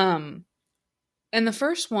 And the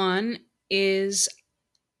first one is,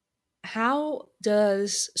 how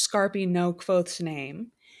does Scarpy know Kvothe's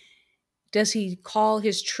name? Does he call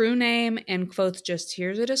his true name and Kvothe just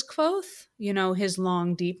hears it as Kvothe? His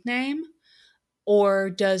long, deep name? Or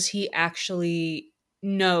does he actually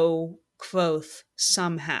know Kvothe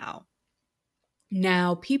somehow?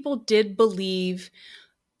 Now, people did believe.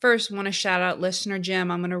 First, want to shout out listener Jim.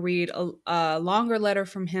 I'm going to read a longer letter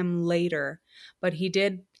from him later, but he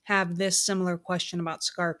did have this similar question about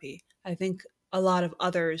Scarpy. I think a lot of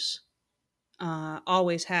others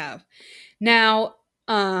always have. Now,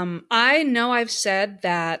 I know I've said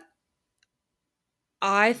that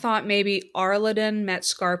I thought maybe Arliden met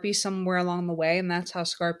Scarpy somewhere along the way, and that's how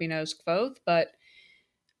Scarpy knows Kvothe, but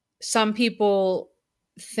some people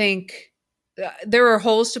think there are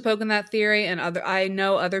holes to poke in that theory, and I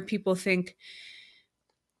know other people think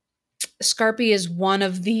Scarpy is one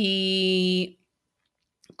of the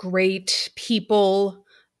great people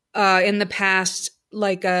in the past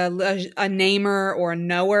like a namer or a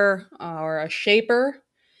knower or a shaper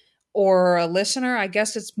or a listener. I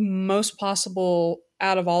guess it's most possible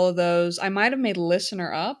out of all of those. I might have made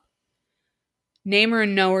listener up. Namer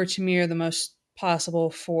and knower to me are the most possible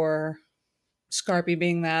for Scarpy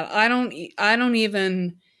being that. I don't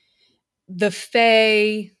even the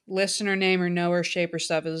Fae listener name or knower shaper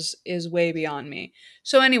stuff is way beyond me.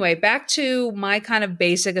 So anyway, back to my kind of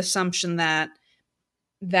basic assumption that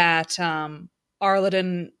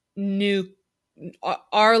Arleden knew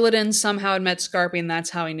Arleden somehow had met Scarpy and that's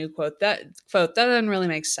how he knew quote that doesn't really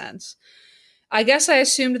make sense. I guess I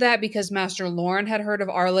assumed that because Master Lauren had heard of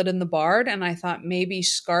Arleden the Bard, and I thought maybe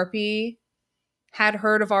Scarpy had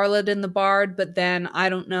heard of Arleden the Bard, but then I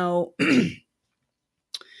don't know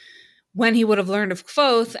when he would have learned of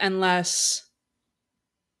Kvothe unless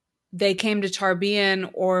they came to Tarbean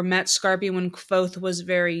or met Scarpy when Kvothe was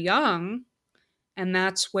very young, and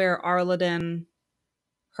that's where Arleden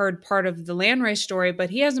heard part of the Landray story, but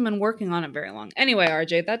he hasn't been working on it very long. Anyway,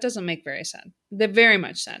 RJ, that doesn't make very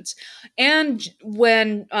much sense. And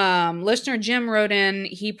when listener Jim wrote in,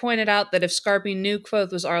 he pointed out that if Scarpy knew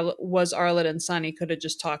Kvothe was Arleden's son, he could have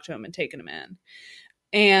just talked to him and taken him in.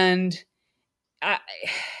 And yeah,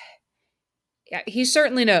 he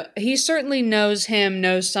certainly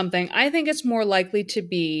knows something. I think it's more likely to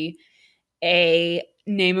be a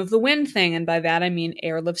name of the wind thing, and by that I mean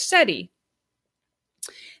Eirlith Seti.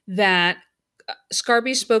 That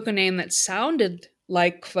Scarpy spoke a name that sounded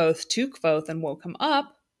like Kvothe to Kvothe and woke him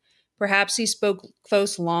up. Perhaps he spoke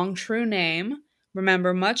Kvothe's long true name.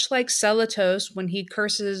 Remember, much like Celatos, when he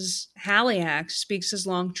curses Haliax, speaks his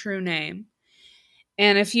long true name.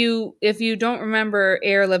 And if you don't remember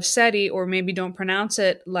Eirlith Seti, or maybe don't pronounce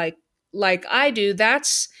it like I do,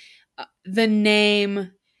 that's the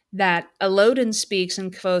name that Elodin speaks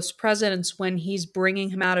in Kvothe's presence when he's bringing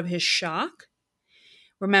him out of his shock.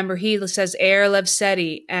 Remember, he says Eirlith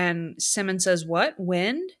Seti, and Simon says, what?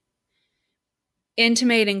 Wind?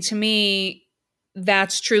 Intimating to me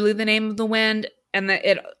that's truly the name of the wind, and that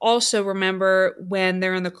it also, remember, when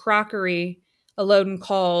they're in the crockery, Elodin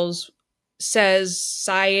says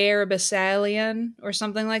Sire Basalian or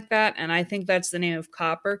something like that, and I think that's the name of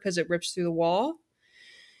copper because it rips through the wall.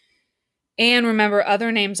 And remember,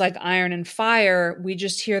 other names like iron and fire, we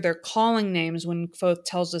just hear their calling names when Kvothe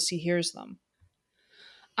tells us he hears them.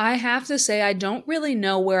 I have to say, I don't really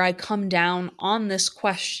know where I come down on this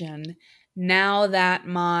question now that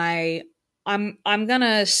I'm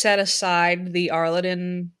gonna set aside the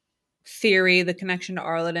Arleden theory, the connection to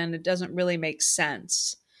Arleden. It doesn't really make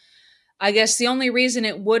sense. I guess the only reason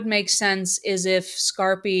it would make sense is if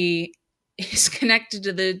Scarpy is connected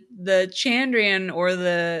to the Chandrian or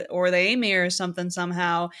the Aemir or something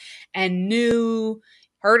somehow, and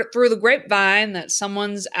heard it through the grapevine that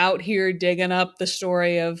someone's out here digging up the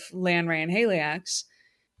story of Lanray and Haliax.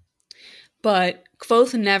 But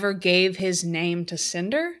Kvothe never gave his name to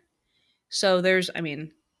Cinder. So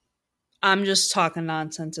I'm just talking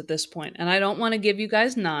nonsense at this point. And I don't want to give you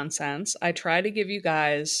guys nonsense. I try to give you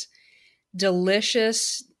guys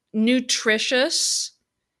delicious, nutritious,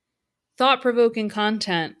 thought-provoking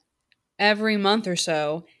content every month or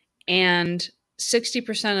so. And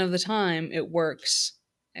 60% of the time, it works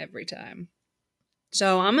every time.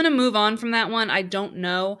 So I'm going to move on from that one. I don't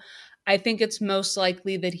know. I think it's most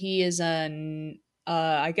likely that he is a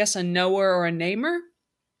knower or a namer.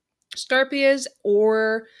 Scarpy is,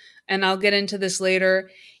 and I'll get into this later,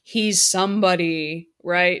 he's somebody,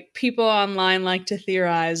 right? People online like to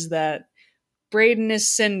theorize that Braden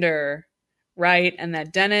is Cinder, right? And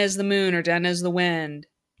that Denna is the moon or Denna is the wind.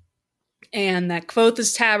 And that Kvothe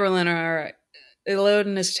is Taborlin or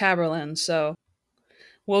Elodin is Taborlin. So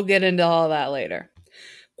we'll get into all that later.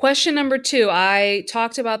 Question number 2. I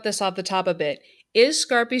talked about this off the top a bit. Is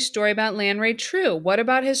Scarpy's story about Lanray true? What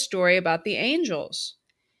about his story about the angels?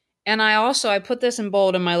 And I put this in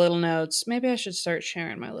bold in my little notes. Maybe I should start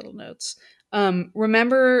sharing my little notes.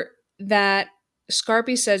 Remember that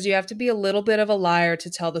Scarpy says you have to be a little bit of a liar to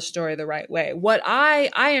tell the story the right way. What I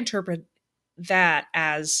interpret that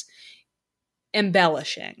as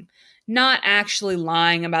embellishing, not actually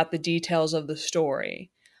lying about the details of the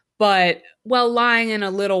story, but, lying in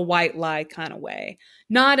a little white lie kind of way.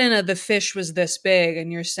 Not in the fish was this big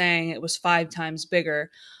and you're saying it was 5 times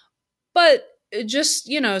bigger, but just,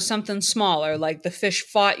 something smaller, like the fish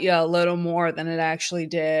fought you a little more than it actually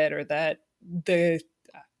did, or that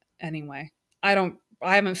anyway, I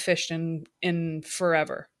haven't fished in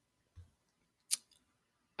forever.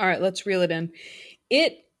 All right, let's reel it in.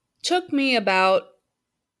 It took me about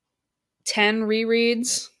 10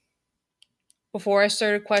 rereads before I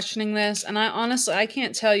started questioning this. And I honestly, I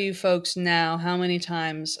can't tell you folks now how many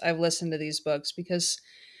times I've listened to these books, because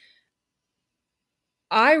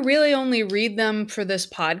I really only read them for this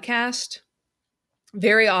podcast.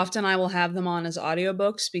 Very often I will have them on as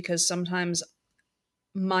audiobooks because sometimes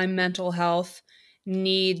my mental health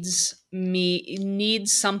needs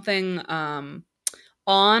something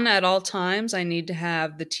on at all times. I need to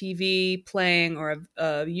have the TV playing, or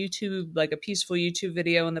a YouTube, like a peaceful YouTube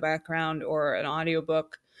video in the background, or an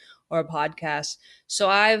audiobook or a podcast. So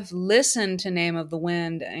I've listened to Name of the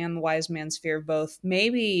Wind and The Wise Man's Fear both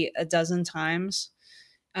maybe a dozen times.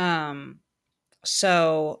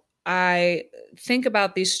 So I think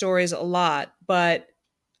about these stories a lot, but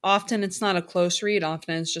often it's not a close read.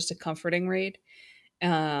 Often it's just a comforting read.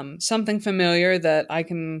 Something familiar that I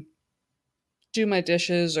can do my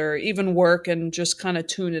dishes or even work and just kind of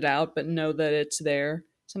tune it out, but know that it's there.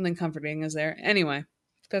 Something comforting is there. Anyway,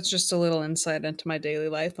 that's just a little insight into my daily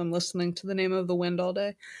life. I'm listening to The Name of the Wind all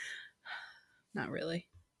day. Not really.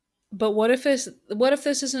 But what if this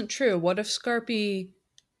isn't true? What if Scarpy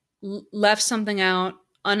left something out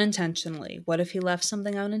unintentionally? What if he left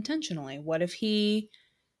something out intentionally? What if he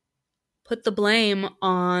put the blame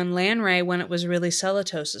on Lanray when it was really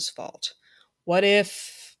Celatos's fault? What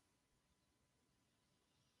if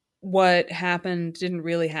what happened didn't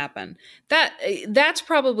really happen? That's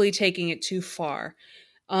probably taking it too far.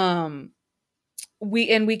 We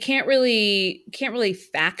can't really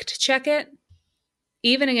fact check it,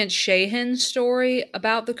 even against Shahin's story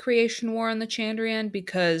about the creation war and the Chandrian,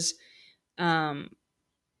 because um,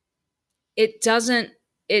 it doesn't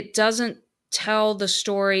tell the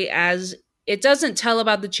story as it doesn't tell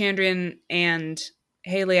about the Chandrian and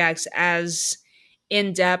Haliax as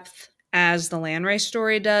in depth as the Lanray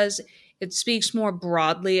story does. It speaks more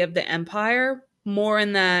broadly of the Empire, more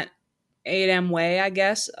in that Adem way, I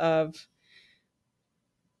guess, of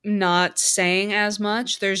not saying as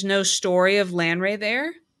much. There's no story of Lanray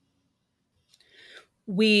there.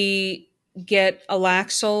 We get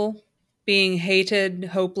Alaxel being hated,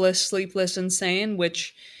 hopeless, sleepless, insane,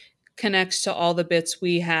 which connects to all the bits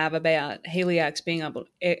we have about Haliax being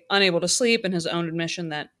unable to sleep, and his own admission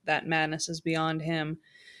that that madness is beyond him.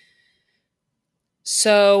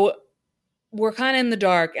 So we're kind of in the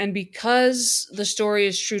dark, and because the story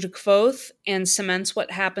is true to Kvothe and cements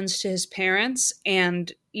what happens to his parents,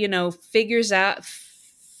 and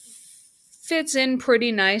fits in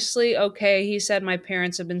pretty nicely. Okay, he said my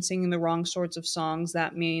parents have been singing the wrong sorts of songs.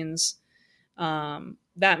 That means no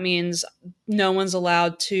one's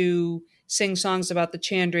allowed to sing songs about the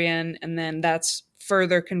Chandrian, and then that's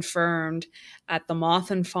further confirmed at the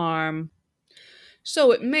Mothin farm.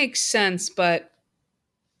 So it makes sense, but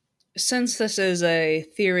since this is a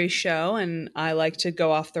theory show and I like to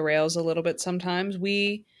go off the rails a little bit sometimes,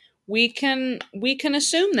 we can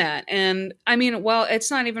assume that. And I mean, well, it's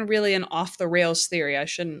not even really an off the rails theory. I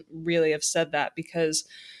shouldn't really have said that, because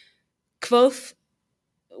Kvothe,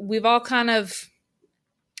 we've all kind of,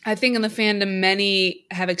 I think in the fandom, many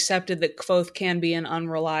have accepted that Kvothe can be an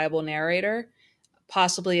unreliable narrator.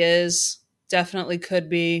 Possibly is, definitely could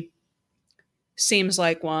be, seems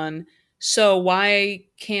like one. So why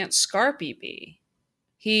can't Scarpy be?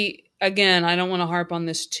 Again, I don't want to harp on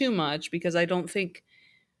this too much because I don't think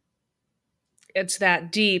it's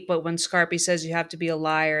that deep, but when Scarpy says you have to be a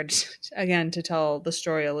liar, again, to tell the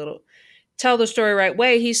story right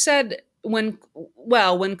way, he said when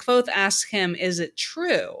Kvothe asked him, is it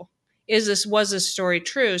true? Was this story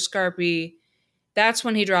true? Scarpy, that's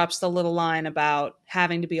when he drops the little line about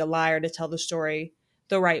having to be a liar to tell the story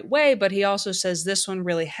the right way, but he also says this one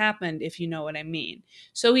really happened, if you know what I mean.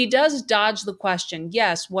 So he does dodge the question.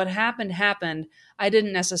 Yes, what happened. I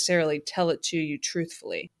didn't necessarily tell it to you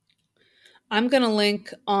truthfully. I'm going to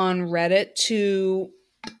link on Reddit to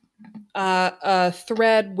a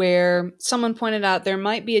thread where someone pointed out there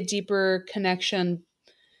might be a deeper connection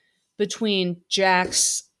between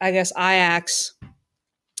Iax,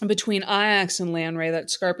 between Iax and Lanray that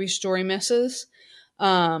Scarpy's story misses.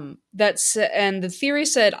 And the theory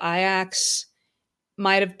said Iax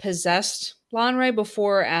might have possessed Lanray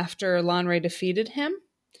before or after Lanray defeated him.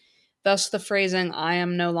 Thus the phrasing, I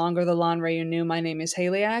am no longer the Lanray you knew, my name is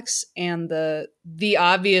Haliax, and the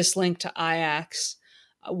obvious link to Iax.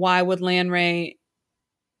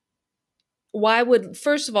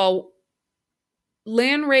 First of all,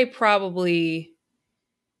 Lanray probably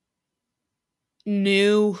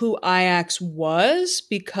knew who Iax was,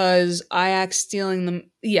 because Iax stealing them.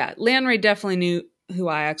 Yeah, Lanray definitely knew who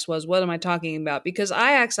Iax was. What am I talking about? Because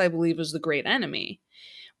Iax, I believe, was the great enemy,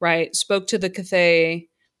 right? Spoke to the Cathay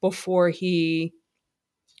before he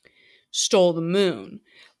stole the moon.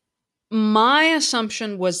 My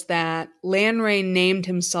assumption was that Lanray named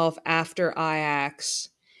himself after Iax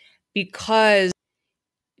because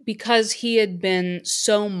he had been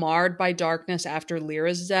so marred by darkness after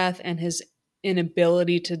Lyra's death and his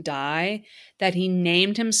inability to die that he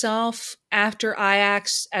named himself after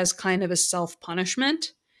Iax as kind of a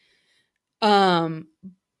self-punishment. Um,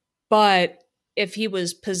 but if he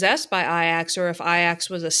was possessed by Iax, or if Iax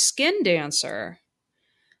was a skin dancer,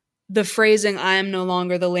 the phrasing "I am no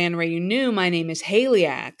longer the Lanray you knew, my name is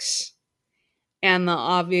Haliax," and the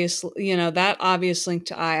obvious, that obvious link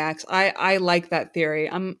to Iax. I like that theory.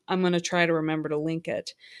 I'm going to try to remember to link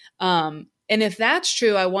it. And if that's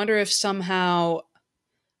true, I wonder if somehow,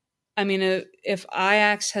 I mean, if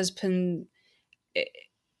Iax has been,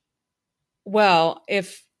 well,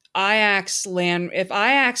 if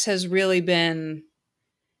Iax has really been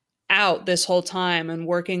out this whole time and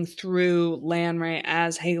working through Lanray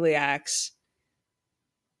as Haliax,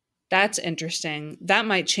 that's interesting. That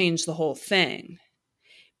might change the whole thing.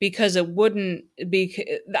 Because it wouldn't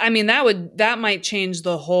be, I mean, that might change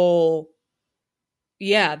the whole,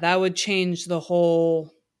 yeah, that would change the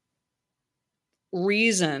whole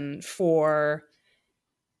reason for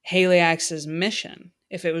Haliax's mission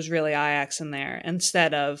if it was really Iax in there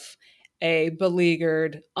instead of a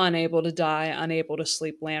beleaguered, unable to die, unable to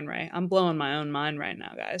sleep Lanray. I'm blowing my own mind right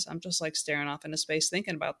now, guys. I'm just like staring off into space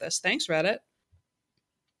thinking about this. Thanks, Reddit.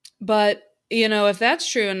 But if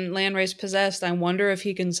that's true and Lanray's possessed, I wonder if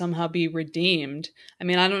he can somehow be redeemed. I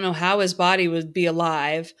mean, I don't know how his body would be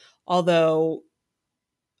alive, although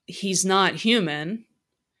he's not human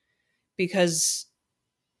because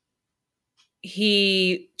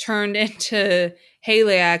he turned into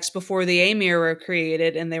Haliax before the Amir were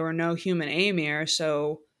created and there were no human Amir.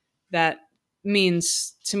 So that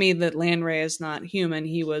means to me that Lanray is not human.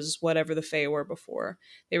 He was whatever the Fae were before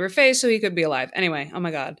they were Fae, so he could be alive. Anyway, oh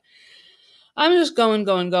my God. I'm just going.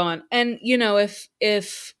 And,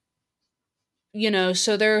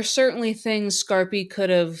 so there are certainly things Scarpy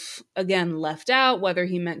could have, again, left out, whether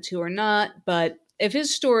he meant to or not. But if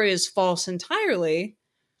his story is false entirely,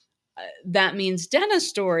 that means Denna's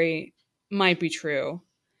story might be true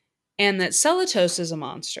and that Celatos is a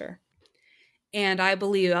monster. And I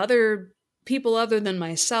believe other people other than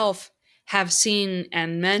myself have seen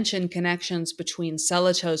and mentioned connections between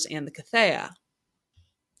Celatos and the Cathea.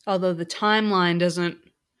 Although the timeline doesn't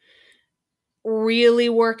really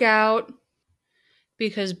work out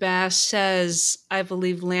because Bass says, I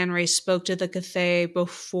believe Lanray spoke to the Cathay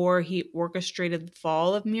before he orchestrated the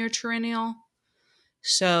fall of Mir Terrenial.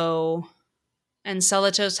 So, and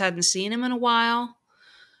Celatos hadn't seen him in a while.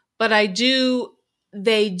 But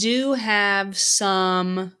they do have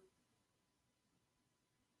some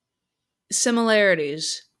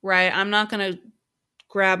similarities, right? I'm not going to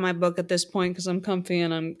grab my book at this point because I'm comfy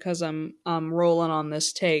and I'm rolling on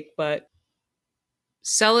this take, but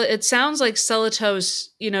it sounds like Celatos,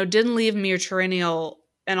 didn't leave Mir Terrenial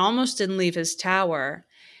and almost didn't leave his tower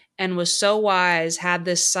and was so wise, had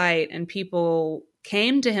this sight, and people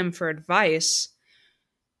came to him for advice,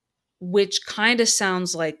 which kind of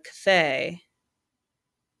sounds like Cathay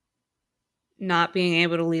not being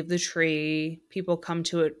able to leave the tree. People come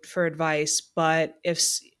to it for advice, but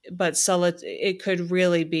it could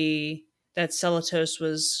really be that Celatos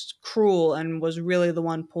was cruel and was really the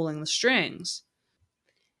one pulling the strings.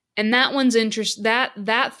 And that one's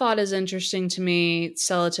that thought is interesting to me.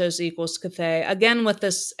 Celatos equals Cathay. Again, with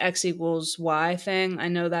this X equals Y thing, I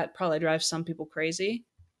know that probably drives some people crazy.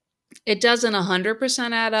 It doesn't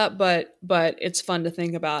 100% add up, but it's fun to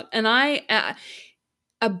think about. And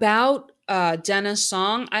about Denna's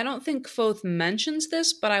song, I don't think Kvothe mentions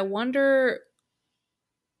this, but I wonder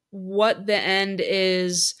what the end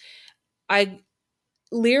is.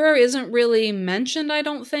 Lyra isn't really mentioned, I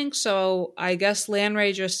don't think, so I guess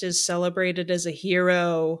Lanray just is celebrated as a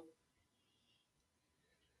hero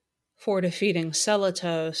for defeating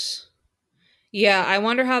Celatos. Yeah, I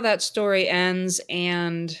wonder how that story ends,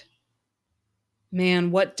 and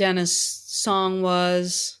man, what Denna's song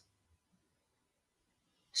was.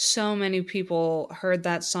 So many people heard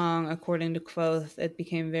that song, according to Kvothe. It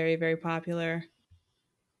became very, very popular.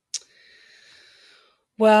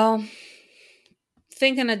 Well,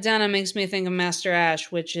 thinking of Denna makes me think of Master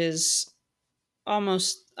Ash, which is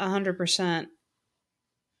almost 100%.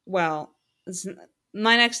 Well,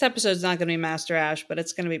 my next episode is not going to be Master Ash, but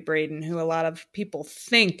it's going to be Brayden, who a lot of people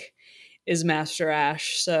think is Master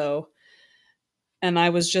Ash. So, and I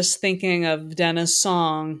was just thinking of Denna's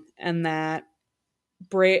song, and that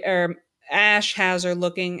Ash has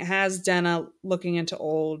Denna looking into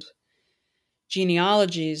old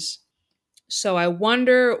genealogies. So I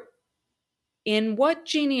wonder In what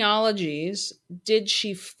genealogies did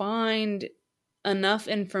she find enough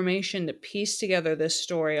information to piece together this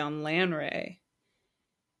story on Lanray?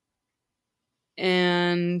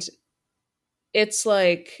 And it's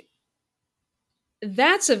like,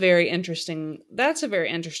 that's a very interesting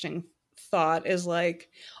thought, is like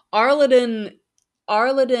Arleden,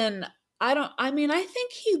 I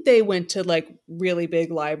think they went to like really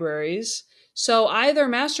big libraries. So either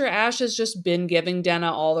Master Ash has just been giving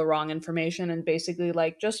Denna all the wrong information and basically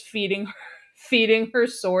like just feeding her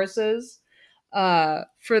sources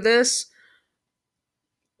for this,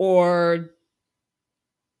 or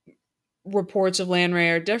reports of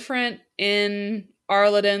Lanray are different in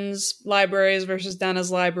Arleden's libraries versus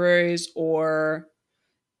Denna's libraries, or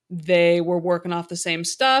they were working off the same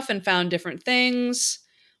stuff and found different things,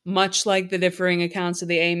 much like the differing accounts of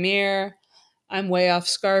the Amir. I'm way off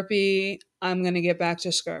Scarpy. I'm going to get back to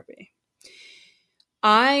Scarpy.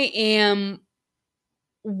 I am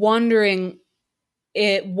wondering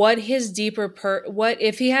what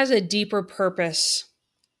if he has a deeper purpose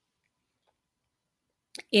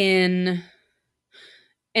in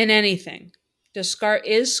anything. Is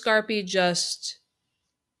Scarpy just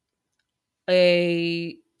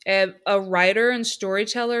a writer and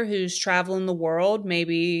storyteller who's traveling the world,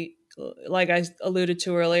 maybe like I alluded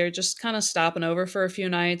to earlier, just kind of stopping over for a few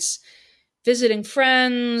nights, visiting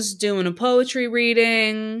friends, doing a poetry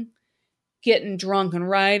reading, getting drunk and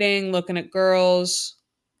writing, looking at girls,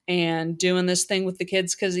 and doing this thing with the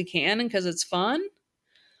kids because he can and because it's fun?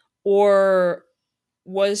 Or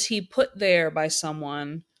was he put there by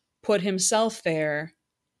someone, put himself there,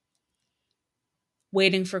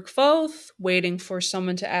 waiting for Kvothe, waiting for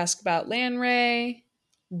someone to ask about Lanray,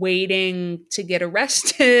 waiting to get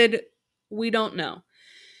arrested? We don't know.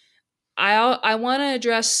 I want to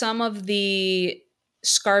address some of the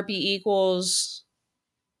Scarpy equals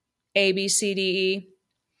A, B, C, D, E.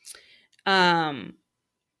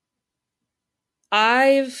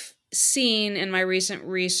 I've seen in my recent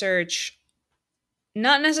research,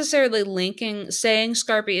 not necessarily saying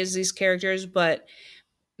Scarpy is these characters, but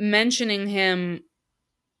mentioning him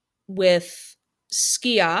with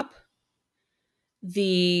Skiop,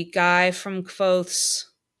 the guy from Kvothe's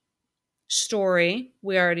story.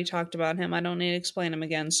 We already talked about him. I don't need to explain him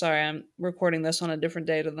again. Sorry, I'm recording this on a different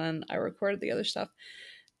date than I recorded the other stuff.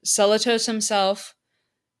 Celatose himself,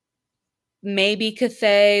 maybe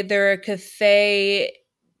Cathay. There are Cathay,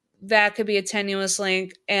 that could be a tenuous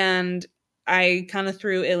link, and I kind of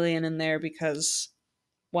threw Ilian in there because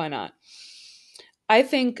why not? I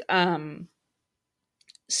think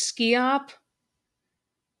Skiop,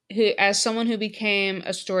 who, as someone who became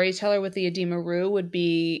a storyteller with the Adema Rue, would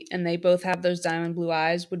be, and they both have those diamond blue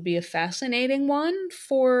eyes, would be a fascinating one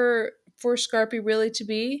for Scarpy really to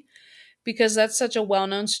be, because that's such a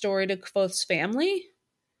well-known story to Kvothe's family.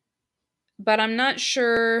 But I'm not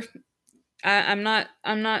sure. I'm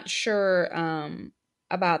not sure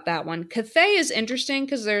about that one. Cathay is interesting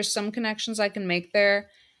because there's some connections I can make there.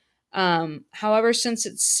 However, since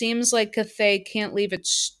it seems like Cathay can't leave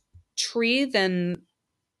its tree, then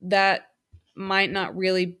that might not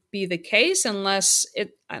really be the case unless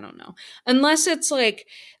it's like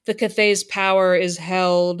the Cathay's power is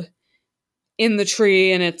held in the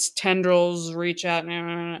tree and its tendrils reach out.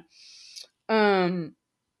 And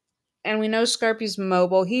we know Scarpy's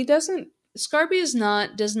mobile.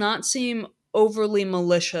 Scarpy does not seem overly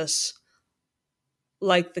malicious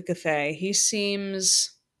like the Cathay. He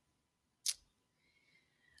seems,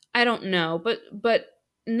 I don't know, but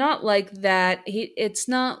not like that. He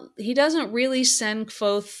doesn't really send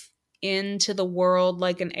Kvothe into the world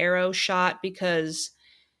like an arrow shot, because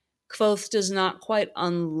Kvothe does not quite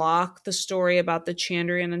unlock the story about the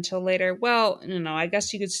Chandrian until later. Well, I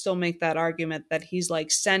guess you could still make that argument that he's like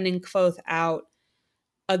sending Kvothe out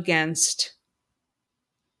against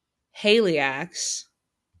Haliax,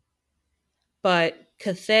 but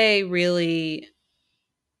Cathay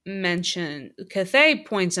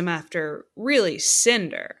points him after really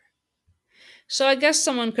Cinder. So I guess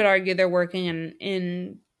someone could argue they're working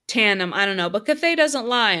in tandem. I don't know, but Cathay doesn't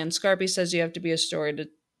lie, and Scarpy says you have to be a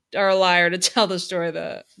liar to tell the story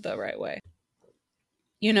the right way.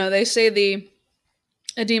 They say the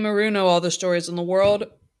Adema Rue know all the stories in the world.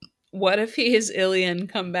 What if he is Ilian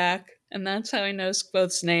come back, and that's how he knows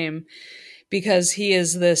Kvothe's name, because he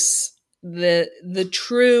is the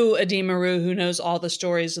true Adema Rue who knows all the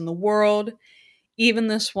stories in the world, even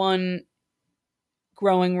this one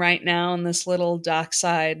growing right now in this little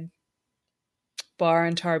dockside bar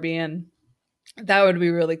in Tarbean. That would be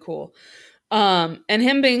really cool. And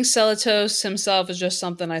him being Celatose himself is just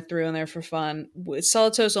something I threw in there for fun.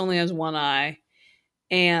 Celatose only has one eye,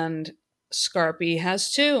 and Scarpy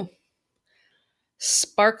has two,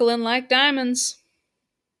 sparkling like diamonds.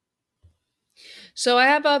 So I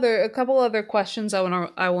have a couple other questions I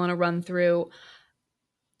want to run through,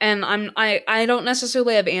 and I don't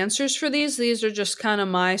necessarily have answers for these. These are just kind of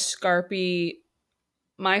my Scarpy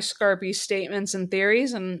statements and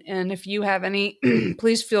theories, and if you have any,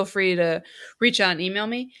 please feel free to reach out and email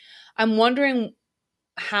me. I'm wondering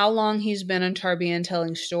how long he's been in Tarbean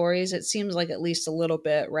telling stories. It seems like at least a little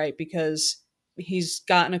bit, right? Because he's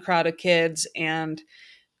gotten a crowd of kids, and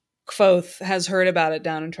Kvothe has heard about it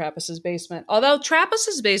down in Trappist's basement. Although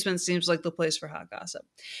Trappist's basement seems like the place for hot gossip.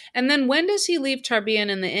 And then when does he leave Tarbean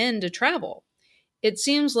in the inn to travel? It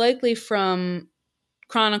seems likely from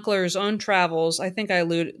chronicler's own travels. I think I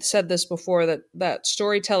said this before, that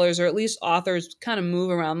storytellers, or at least authors, kind of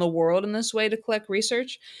move around the world in this way to collect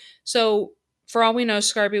research. So for all we know,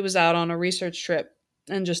 Scarpy was out on a research trip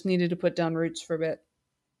and just needed to put down roots for a bit.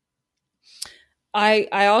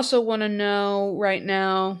 I also want to know right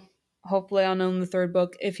now, hopefully I'll know in the third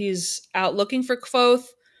book, if he's out looking for Kvothe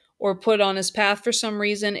or put on his path for some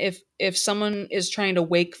reason, if someone is trying to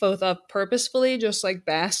wake Kvothe up purposefully, just like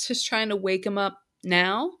Bast is trying to wake him up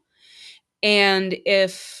now, and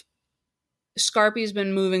if Scarpy's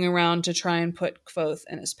been moving around to try and put Kvothe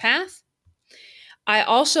in his path. I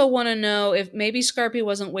also want to know if maybe Scarpy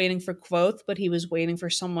wasn't waiting for Kvothe, but he was waiting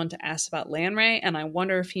for someone to ask about Lanray, and I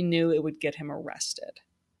wonder if he knew it would get him arrested.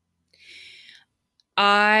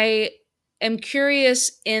 I am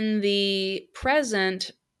curious in the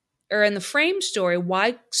present, or in the frame story,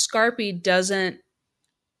 why Scarpy doesn't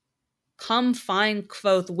come find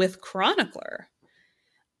Kvothe with Chronicler.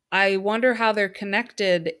 I wonder how they're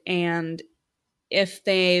connected and if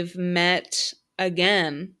they've met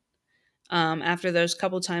again after those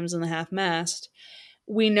couple times in the half-mast.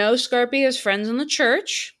 We know Scarpy has friends in the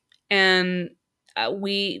church, and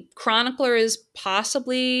Chronicler is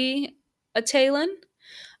possibly a Talon.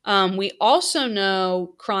 We also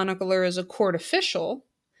know Chronicler is a court official,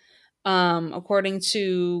 according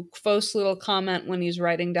to Kvothe's little comment when he's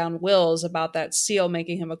writing down wills about that seal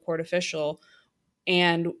making him a court official.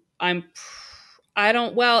 And in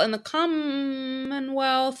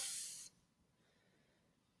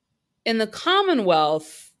the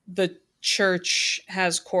Commonwealth, the church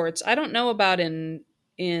has courts. I don't know about in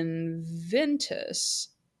Ventus,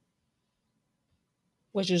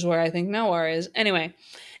 which is where I think Nowhere is. Anyway,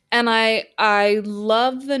 and I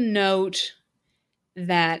love the note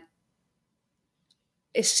that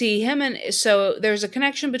so there's a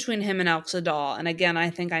connection between him and Alxadal. And again, I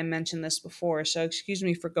think I mentioned this before, so excuse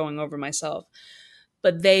me for going over myself.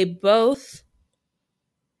 But they both,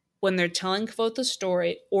 when they're telling Kvothe the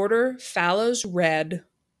story, order Fallow's red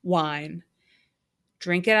wine,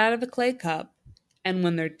 drink it out of the clay cup, and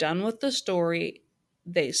when they're done with the story,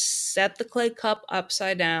 they set the clay cup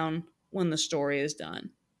upside down when the story is done.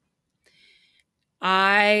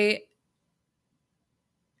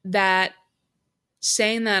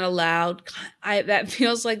 Saying that aloud, that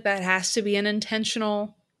feels like that has to be an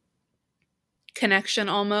intentional connection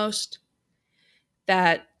almost.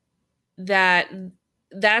 That's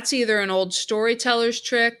either an old storyteller's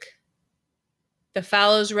trick. The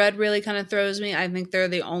Fallow's Red really kind of throws me. I think they're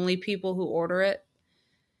the only people who order it.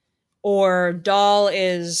 Or Dal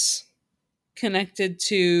is connected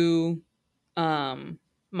to our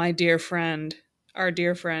dear friend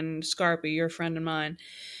Scarpy, your friend and mine.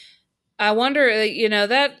 I wonder,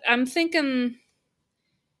 that I'm thinking,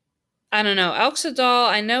 I don't know, Alxadal,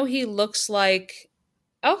 I know he looks like,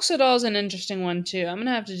 Alxadal's an interesting one too. I'm going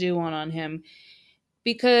to have to do one on him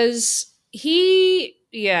because he's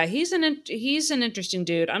an interesting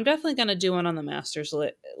dude. I'm definitely going to do one on the Masters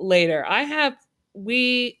later. As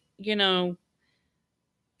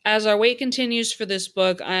our wait continues for this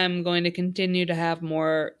book, I'm going to continue to have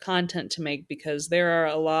more content to make because there are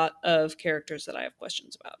a lot of characters that I have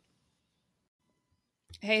questions about.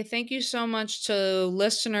 Hey, thank you so much to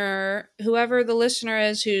whoever the listener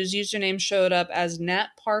is whose username showed up as Nat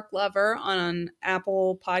Park Lover on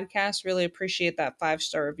Apple Podcasts. Really appreciate that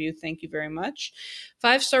 5-star review. Thank you very much.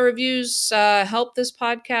 5-star reviews help this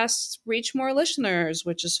podcast reach more listeners,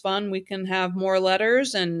 which is fun. We can have more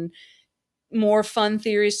letters and more fun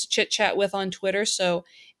theories to chit chat with on Twitter. So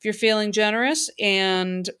if you're feeling generous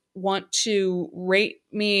and want to rate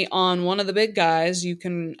me on one of the big guys, you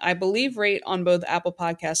can, I believe, rate on both Apple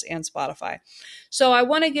Podcasts and Spotify. So I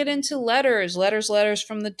want to get into letters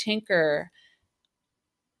from the Tinker.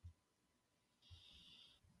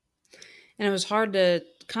 And it was kind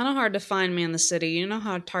of hard to find me in the city. You know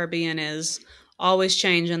how Tarbean is, always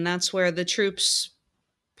changing. That's where the troops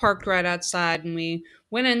parked right outside, and we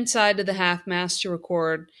went inside to the half-mast to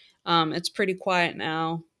record. It's pretty quiet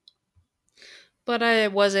now. But I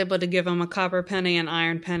was able to give him a copper penny, an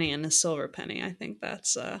iron penny, and a silver penny. I think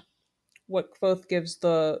that's what Kvothe gives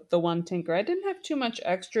the one tinker. I didn't have too much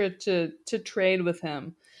extra to trade with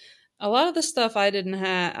him. A lot of the stuff I didn't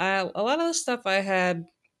have, a lot of the stuff I had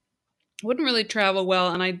wouldn't really travel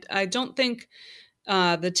well, and I don't think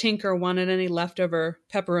the tinker wanted any leftover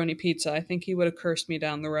pepperoni pizza. I think he would have cursed me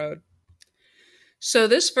down the road. So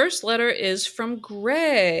this first letter is from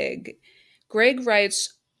Greg. Greg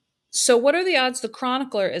writes, so what are the odds the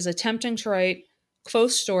chronicler is attempting to write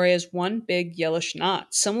Kvothe's story as one big yellowish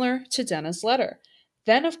knot, similar to Denna's letter?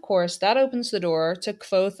 Then, of course, that opens the door to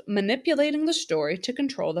Kvothe manipulating the story to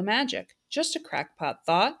control the magic. Just a crackpot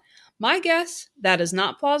thought. My guess, that is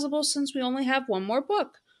not plausible since we only have one more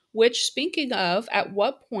book. Which, speaking of, at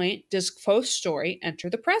what point does Kvothe's story enter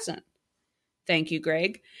the present? Thank you,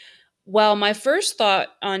 Greg. Well, my first thought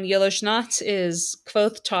on Yellowish Knots is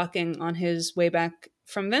Kvothe talking on his way back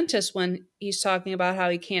from Ventus when he's talking about how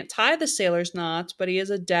he can't tie the sailor's knots, but he is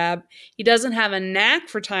a dab. He doesn't have a knack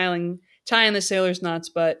for tying the sailor's knots,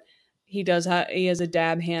 but he has a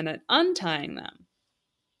dab hand at untying them.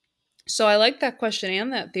 So I like that question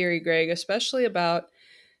and that theory, Greg, especially about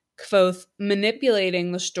Kvothe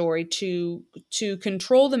manipulating the story to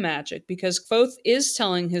control the magic, because Kvothe is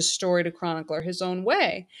telling his story to Chronicler his own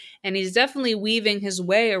way, and he's definitely weaving his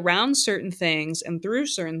way around certain things and through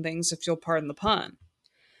certain things, if you'll pardon the pun.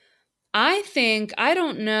 I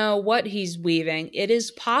don't know what he's weaving. It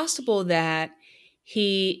is possible that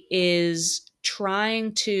he is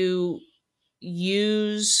trying to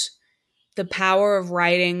use the power of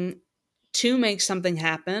writing to make something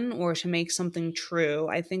happen or to make something true.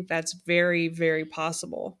 I think that's very, very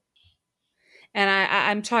possible. And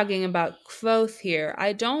I'm talking about Kvothe here.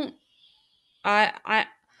 I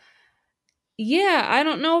yeah, I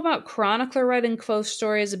don't know about Chronicler writing Kvothe's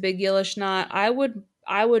story as a big yellowish knot. I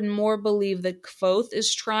would more believe that Kvothe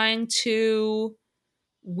is trying to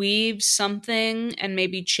weave something and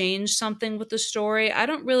maybe change something with the story. I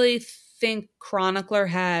don't really think Chronicler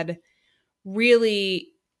had really,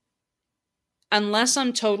 unless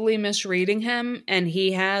I'm totally misreading him and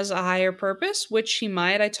he has a higher purpose, which he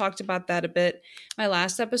might. I talked about that a bit my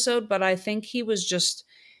last episode, but I think he was just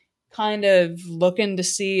kind of looking to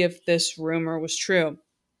see if this rumor was true.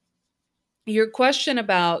 Your question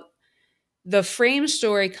about the frame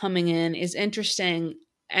story coming in is interesting,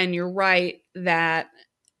 and you're right that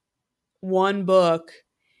one book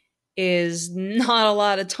is not a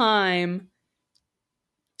lot of time,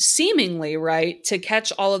 seemingly, right, to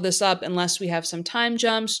catch all of this up unless we have some time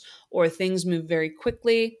jumps or things move very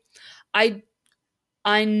quickly.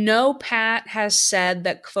 I know Pat has said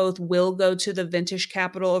that Kvothe will go to the vintage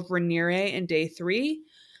capital of Rhaenyra in day 3,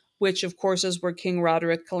 which of course is where King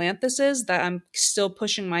Roderick Calanthus is. That I'm still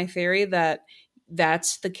pushing my theory that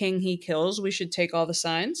that's the king he kills. We should take all the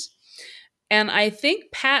signs. And I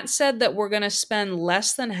think Pat said that we're going to spend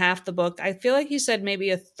less than half the book. I feel like he said maybe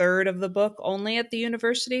a third of the book only at the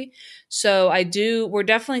university. So we're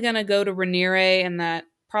definitely going to go to Rhaenyra and that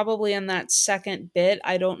probably in that second bit.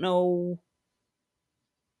 I don't know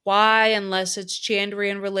why, unless it's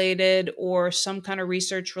Chandrian related or some kind of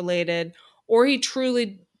research related, or he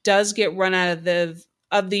truly does get run out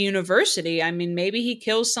of the university. I mean, maybe he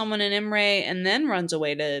kills someone in Imre and then runs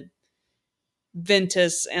away to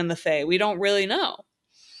Ventus and the Fae. We don't really know.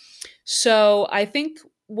 So I think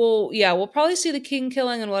we'll probably see the king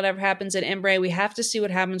killing and whatever happens in Imre. We have to see what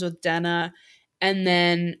happens with Denna, and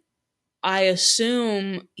then I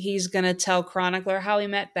assume he's going to tell Chronicler how he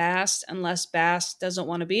met Bast, unless Bast doesn't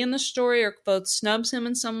want to be in the story or both snubs him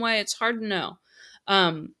in some way. It's hard to know.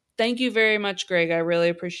 Thank you very much, Greg. I really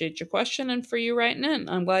appreciate your question and for you writing in.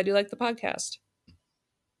 I'm glad you like the podcast.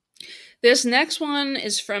 This next one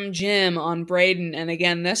is from Jim on Braden. And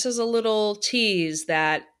again, this is a little tease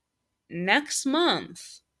that next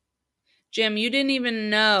month, Jim, you didn't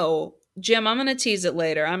even know. Jim, I'm going to tease it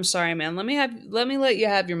later. I'm sorry, man. Let me let you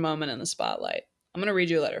have your moment in the spotlight. I'm going to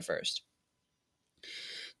read your letter first.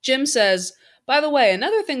 Jim says, by the way,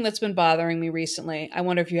 another thing that's been bothering me recently, I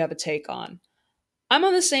wonder if you have a take on. I'm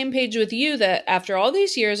on the same page with you that after all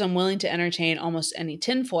these years, I'm willing to entertain almost any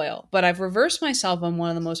tinfoil, but I've reversed myself on one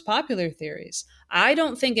of the most popular theories. I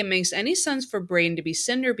don't think it makes any sense for Braden to be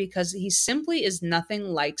Cinder because he simply is nothing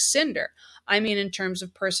like Cinder. I mean, in terms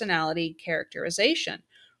of personality characterization.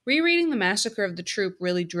 Rereading The Massacre of the Troop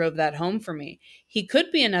really drove that home for me. He could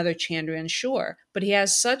be another Chandrian, sure, but he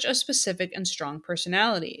has such a specific and strong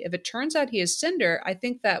personality. If it turns out he is Cinder, I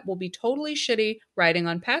think that will be totally shitty writing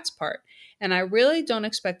on Pat's part. And I really don't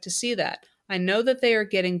expect to see that. I know that they are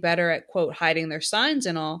getting better at, quote, hiding their signs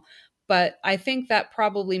and all, but I think that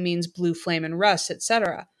probably means Blue Flame and Rust,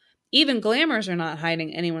 etc. Even glamours are not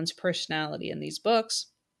hiding anyone's personality in these books.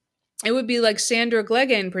 It would be like Sandor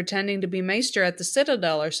Clegane pretending to be Maester at the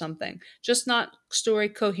Citadel or something, just not story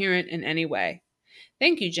coherent in any way.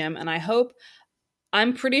 Thank you, Jim, and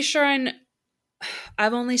I'm pretty sure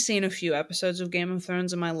I've only seen a few episodes of Game of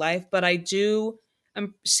Thrones in my life, but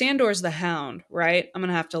Sandor's the Hound, right? I'm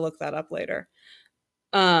gonna have to look that up later.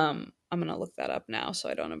 I'm gonna look that up now so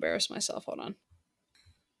I don't embarrass myself. Hold on.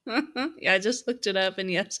 Yeah, I just looked it up,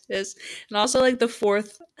 and yes, it is. And also, like the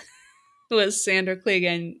fourth was Sandor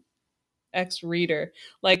Clegane ex Reader,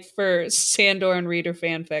 like for Sandor and Reader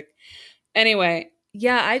fanfic. Anyway,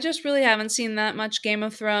 yeah, I just really haven't seen that much Game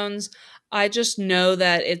of Thrones. I just know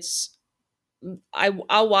that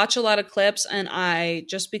I'll watch a lot of clips, and I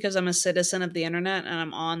just because I'm a citizen of the internet and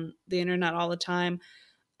I'm on the internet all the time,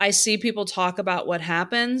 I see people talk about what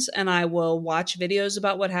happens, and I will watch videos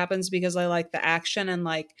about what happens because I like the action and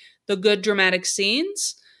like the good dramatic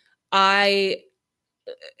scenes. I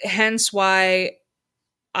Hence why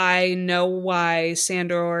I know why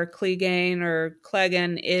Sandor Clegane or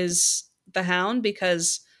Clegane is the Hound,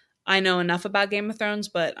 because I know enough about Game of Thrones,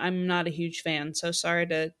 but I'm not a huge fan. So sorry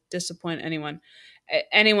to disappoint anyone.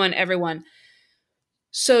 Everyone.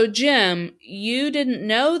 So, Jim, you didn't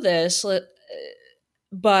know this,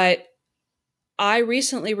 but I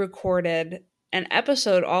recently recorded an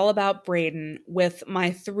episode all about Brayden with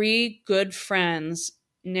my three good friends,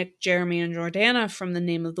 Nick, Jeremy, and Jordana from the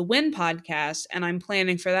Name of the Wind podcast. And I'm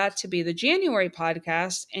planning for that to be the January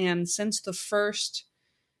podcast. And since the first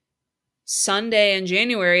Sunday in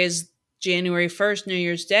January is January 1st, New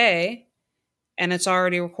Year's Day, and it's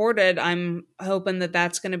already recorded, I'm hoping that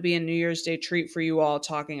that's going to be a New Year's Day treat for you all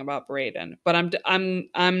talking about Brayden. But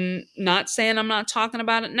I'm not saying I'm not talking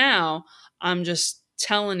about it now. I'm just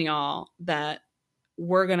telling y'all that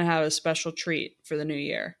we're going to have a special treat for the new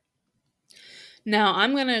year. Now,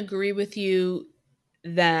 I'm going to agree with you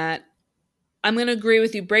Brayden.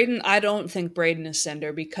 I don't think Brayden is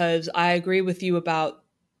Cinder, because I agree with you about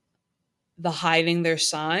the hiding their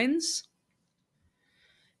signs.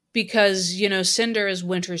 Because, Cinder is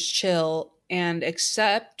Winter's Chill, and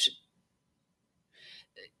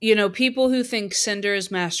people who think Cinder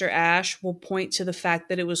is Master Ash will point to the fact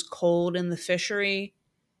that it was cold in the fishery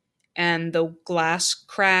and the glass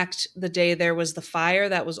cracked the day there was the fire.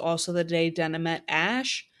 That was also the day Denna met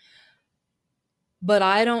Ash. But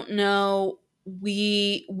I don't know.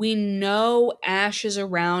 We know Ash is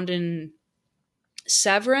around in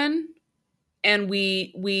Severin, and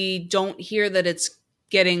we don't hear that it's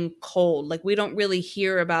getting cold. Like, we don't really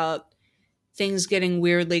hear about things getting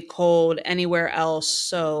weirdly cold anywhere else.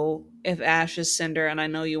 So if Ash is Cinder, and I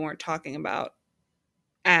know you weren't talking about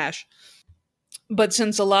Ash, but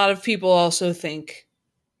since a lot of people also think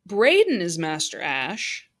Brayden is Master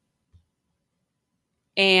Ash,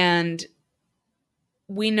 and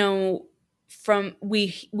we know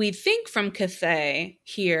we think from Cathay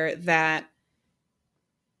here that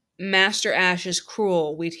Master Ash is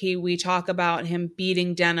cruel. We talk about him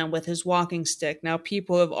beating Denna with his walking stick. Now,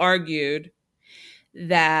 people have argued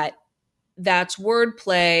that that's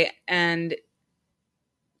wordplay, and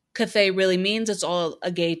Cathay really means it's all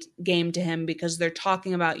a game to him, because Cathay's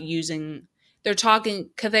talking about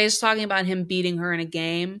him beating her in a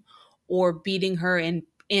game or beating her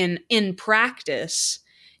in practice.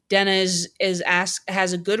 Denna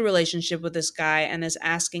has a good relationship with this guy and is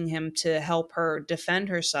asking him to help her defend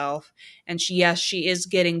herself. And she is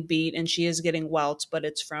getting beat and she is getting welts, but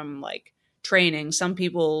it's from like training. Some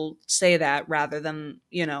people say that rather than,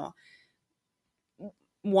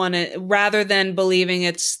 rather than believing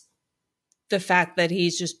it's the fact that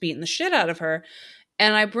he's just beating the shit out of her.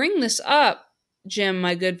 And I bring this up, Jim,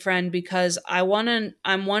 my good friend, because I'm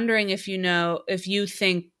wondering if you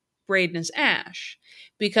think Brayden is Ash.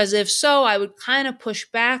 Because if so, I would kind of push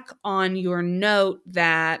back on your note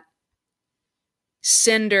that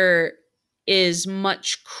Cinder is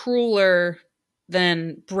much crueler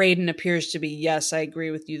than Brayden appears to be. Yes, I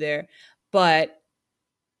agree with you there. But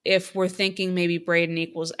if we're thinking maybe Brayden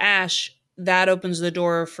equals Ash, that opens the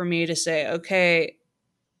door for me to say, okay,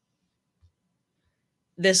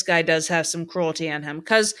 this guy does have some cruelty on him.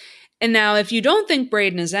 And now if you don't think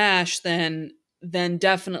Brayden is Ash, then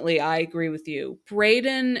definitely I agree with you.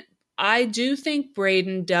 I do think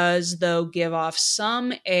Brayden does, though, give off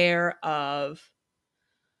some air of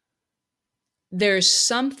there's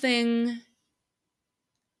something.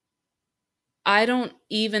 I don't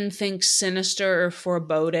even think sinister or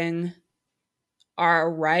foreboding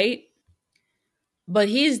are right, but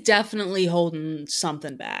he's definitely holding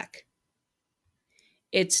something back.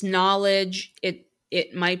 It's knowledge.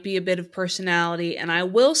 It might be a bit of personality. And I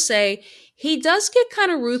will say, he does get kind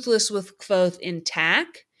of ruthless with Kvothe in Tak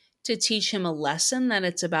to teach him a lesson that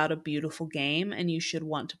it's about a beautiful game and you should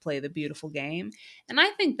want to play the beautiful game. And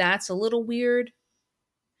I think that's a little weird.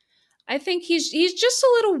 I think he's just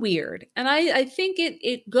a little weird. And I think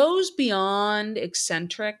it goes beyond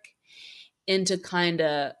eccentric into kind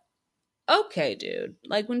of okay, dude.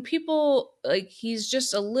 Like when people like he's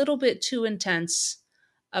just a little bit too intense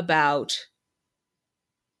about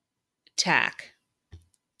Tak.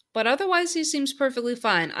 But otherwise he seems perfectly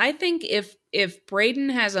fine. I think if Braden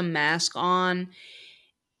has a mask on,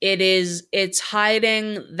 it's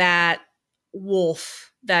hiding that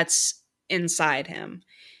wolf that's inside him.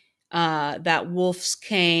 That wolf's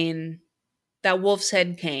cane, that wolf's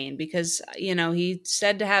head cane, because he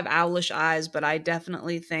said to have owlish eyes, but I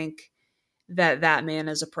definitely think that that man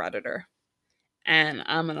is a predator. And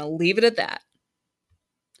I'm going to leave it at that.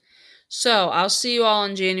 So I'll see you all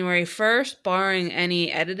on January 1st, barring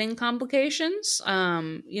any editing complications.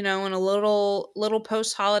 In a little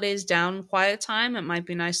post holidays down quiet time, it might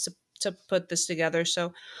be nice to put this together.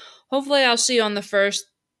 So hopefully I'll see you on the 1st.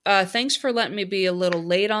 Thanks for letting me be a little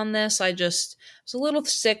late on this. I just was a little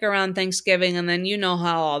sick around Thanksgiving, and then you know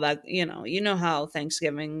how all that, you know how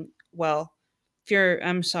Thanksgiving, well,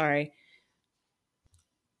 I'm sorry.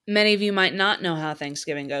 Many of you might not know how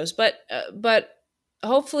Thanksgiving goes, but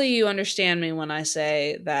hopefully you understand me when I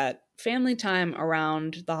say that family time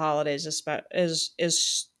around the holidays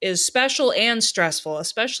is special and stressful,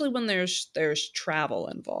 especially when there's travel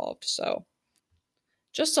involved. So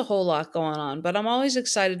just a whole lot going on, but I'm always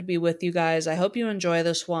excited to be with you guys. I hope you enjoy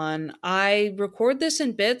this one. I record this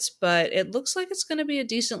in bits, but it looks like it's going to be a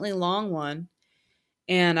decently long one,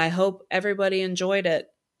 and I hope everybody enjoyed it.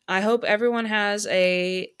 I hope everyone has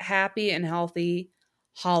a happy and healthy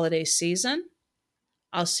holiday season.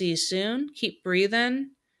 I'll see you soon. Keep breathing.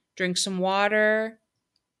 Drink some water.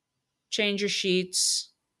 Change your sheets.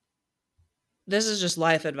 This is just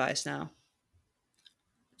life advice now.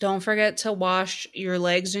 Don't forget to wash your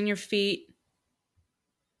legs and your feet.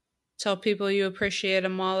 Tell people you appreciate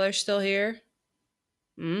them while they're still here.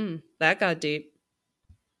 That got deep.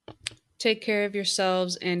 Take care of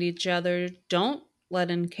yourselves and each other. Don't let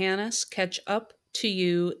Incanus catch up to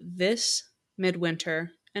you this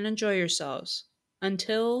midwinter, and enjoy yourselves.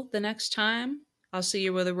 Until the next time, I'll see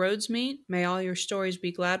you where the roads meet. May all your stories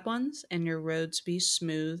be glad ones and your roads be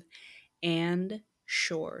smooth and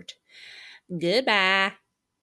short. Goodbye.